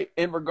are right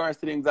in regards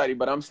to the anxiety,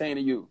 but I'm saying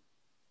to you,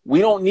 we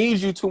don't need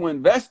you to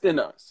invest in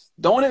us.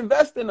 Don't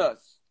invest in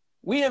us.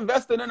 We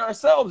invested in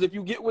ourselves if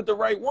you get with the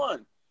right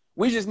one.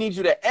 We just need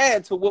you to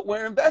add to what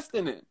we're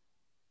investing in.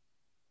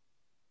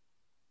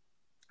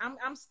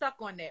 I'm stuck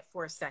on that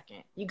for a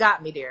second. You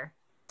got me there.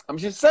 I'm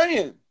just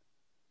saying.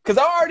 Because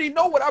I already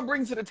know what I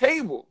bring to the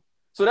table.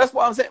 So that's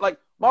why I'm saying, like,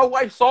 my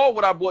wife saw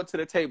what I brought to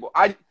the table.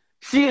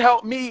 She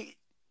helped me,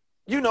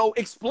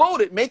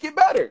 explode it, make it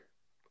better.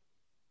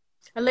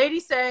 A lady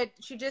said,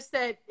 she just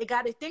said,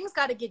 things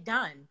got to get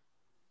done.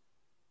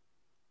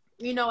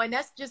 And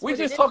that's just we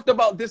just talked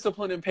about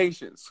discipline and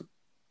patience.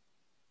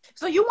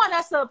 So you want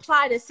us to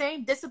apply the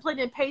same discipline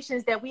and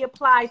patience that we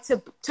apply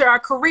to our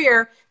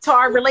career, to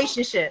our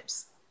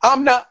relationships?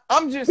 I'm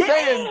just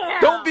saying,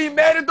 don't be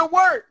mad at the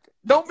work.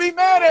 Don't be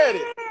mad at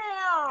it.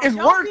 It's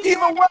work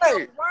either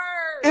way.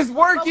 It's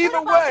work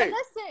either way.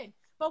 Listen,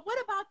 but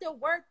what about the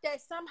work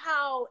that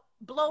somehow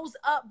blows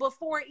up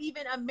before it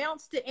even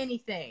amounts to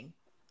anything?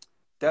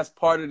 That's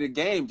part of the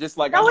game. Just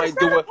like I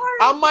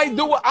might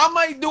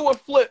do a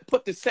flip,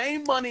 put the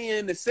same money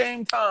in the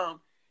same time,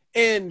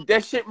 and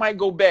that shit might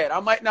go bad. I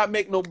might not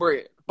make no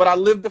bread, but I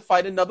live to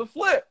fight another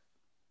flip.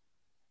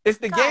 It's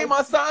the game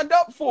I signed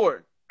up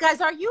for.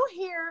 Guys, are you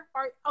here?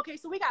 Okay,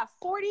 so we got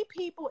 40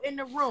 people in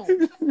the room.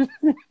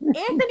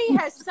 Anthony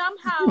has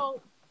somehow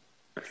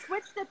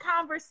switched the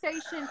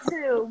conversation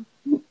to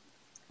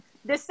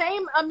the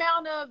same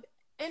amount of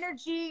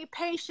energy,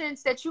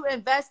 patience that you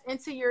invest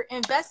into your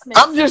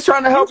investments. I'm just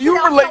trying to help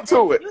you relate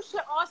to it. You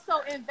should also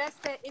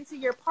invest that into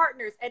your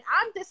partners. And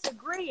I'm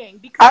disagreeing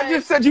because I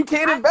just said you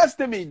can't invest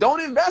in me.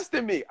 Don't invest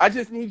in me. I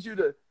just need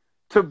you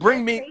to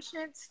bring me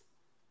patience.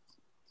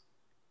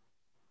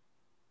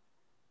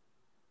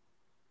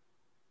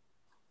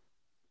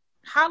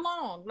 How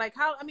long?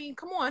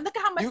 Come on. Look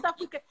at how much stuff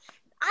we could.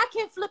 I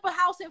can flip a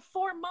house in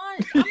 4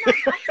 months. I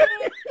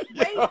can't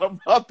wait. I'm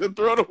about to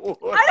throw the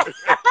water.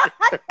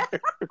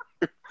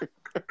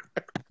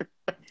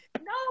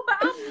 No, but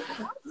I'm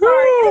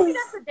sorry. Maybe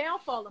that's a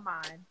downfall of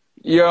mine.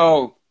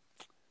 Yo.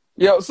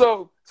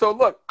 So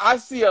look, I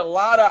see a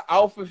lot of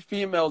alpha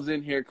females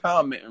in here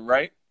commenting,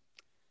 right?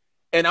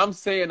 And I'm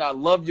saying I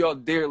love y'all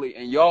dearly,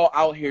 and y'all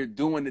out here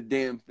doing the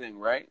damn thing,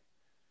 right?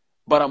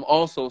 But I'm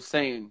also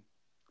saying,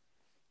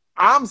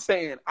 I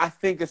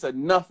think it's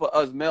enough of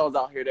us males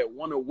out here that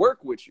want to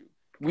work with you.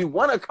 We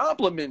want to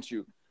compliment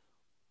you.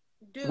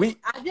 Dude,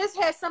 I just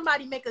had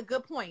somebody make a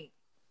good point.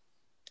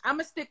 I'm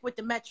going to stick with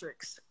the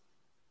metrics.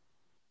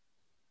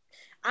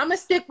 I'm going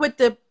to stick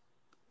with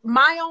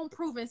my own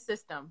proven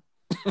system.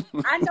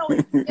 I know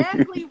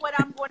exactly what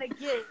I'm going to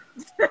get.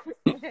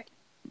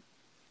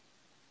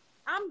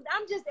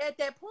 I'm just at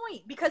that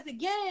point because,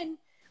 again,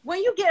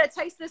 when you get a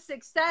taste of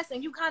success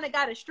and you kind of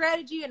got a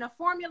strategy and a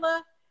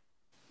formula,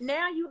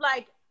 now you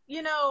I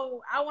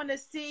want to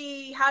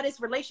see how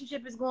this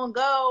relationship is going to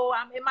go.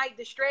 It might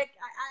distract.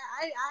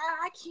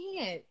 I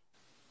can't.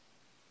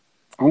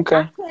 Okay.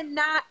 I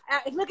cannot.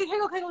 Look,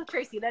 here go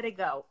Tracy. Let it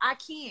go. I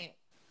can't.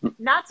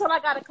 Not till I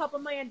got a couple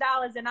 $1 million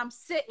and I'm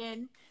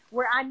sitting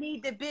where I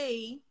need to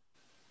be.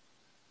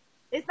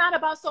 It's not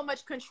about so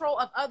much control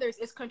of others.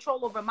 It's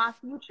control over my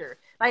future.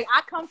 Like,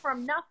 I come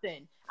from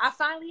nothing. I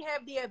finally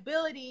have the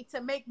ability to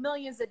make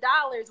millions of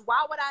dollars.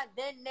 Why would I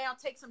then now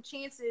take some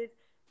chances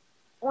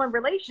on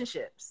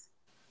relationships?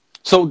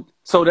 So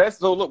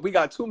look, we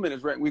got 2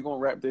 minutes, right? We're gonna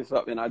wrap this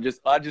up, and I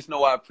just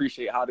know I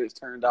appreciate how this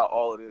turned out,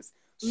 all of this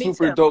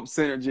super dope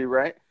synergy,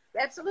 right?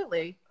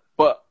 Absolutely.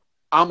 But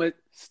I'm gonna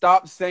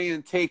stop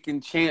saying taking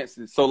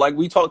chances. So like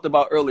we talked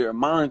about earlier,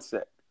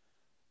 mindset.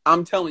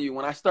 I'm telling you,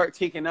 when I start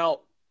taking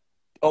out,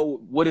 oh,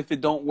 what if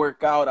it don't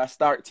work out? I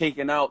start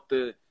taking out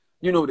the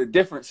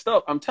different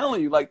stuff. I'm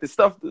telling you, like the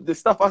stuff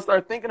I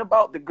started thinking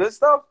about, the good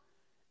stuff,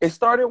 it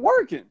started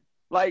working.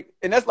 Like,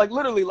 and that's like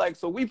literally like,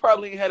 so we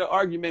probably had an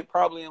argument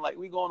probably in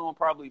we going on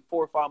probably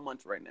 4 or 5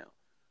 months right now.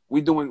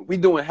 We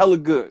doing hella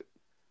good,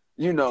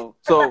 so. You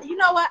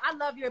know what? I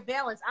love your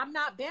balance. I'm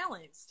not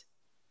balanced.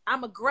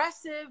 I'm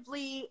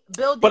aggressively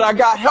building. But I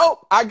got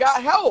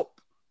help.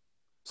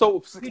 So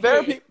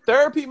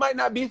therapy might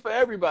not be for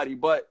everybody,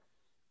 but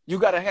you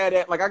got to have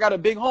that. Like, I got a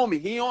big homie.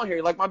 He on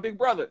here, like my big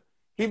brother.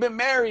 He been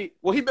married.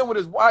 Well, he been with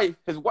his wife.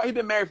 He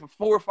been married for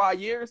 4 or 5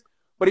 years.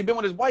 But he's been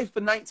with his wife for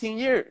 19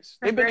 years.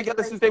 They've been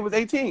together since they was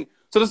 18.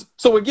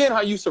 So again,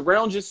 how you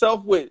surround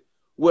yourself with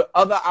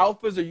other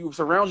alphas, or you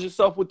surround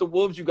yourself with the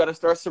wolves, you got to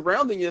start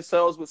surrounding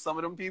yourselves with some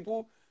of them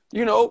people.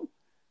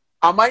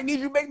 I might need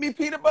you to make me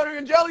peanut butter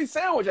and jelly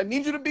sandwich. I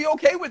need you to be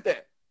okay with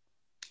that.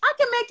 I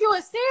can make you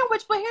a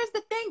sandwich, but here's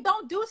the thing.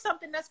 Don't do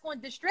something that's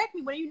going to distract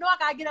me when I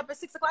got to get up at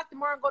 6 o'clock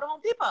tomorrow and go to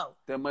Home Depot.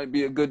 That might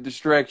be a good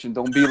distraction.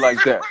 Don't be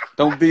like that.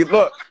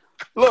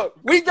 Look,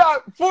 we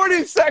got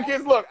 40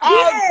 seconds. Look,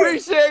 I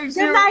appreciate you.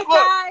 Good night,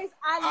 guys.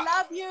 I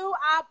love you.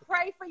 I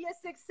pray for your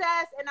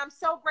success, and I'm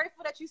so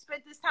grateful that you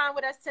spent this time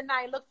with us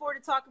tonight. Look forward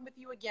to talking with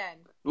you again.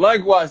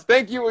 Likewise.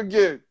 Thank you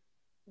again.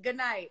 Good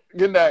night.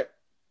 Good night.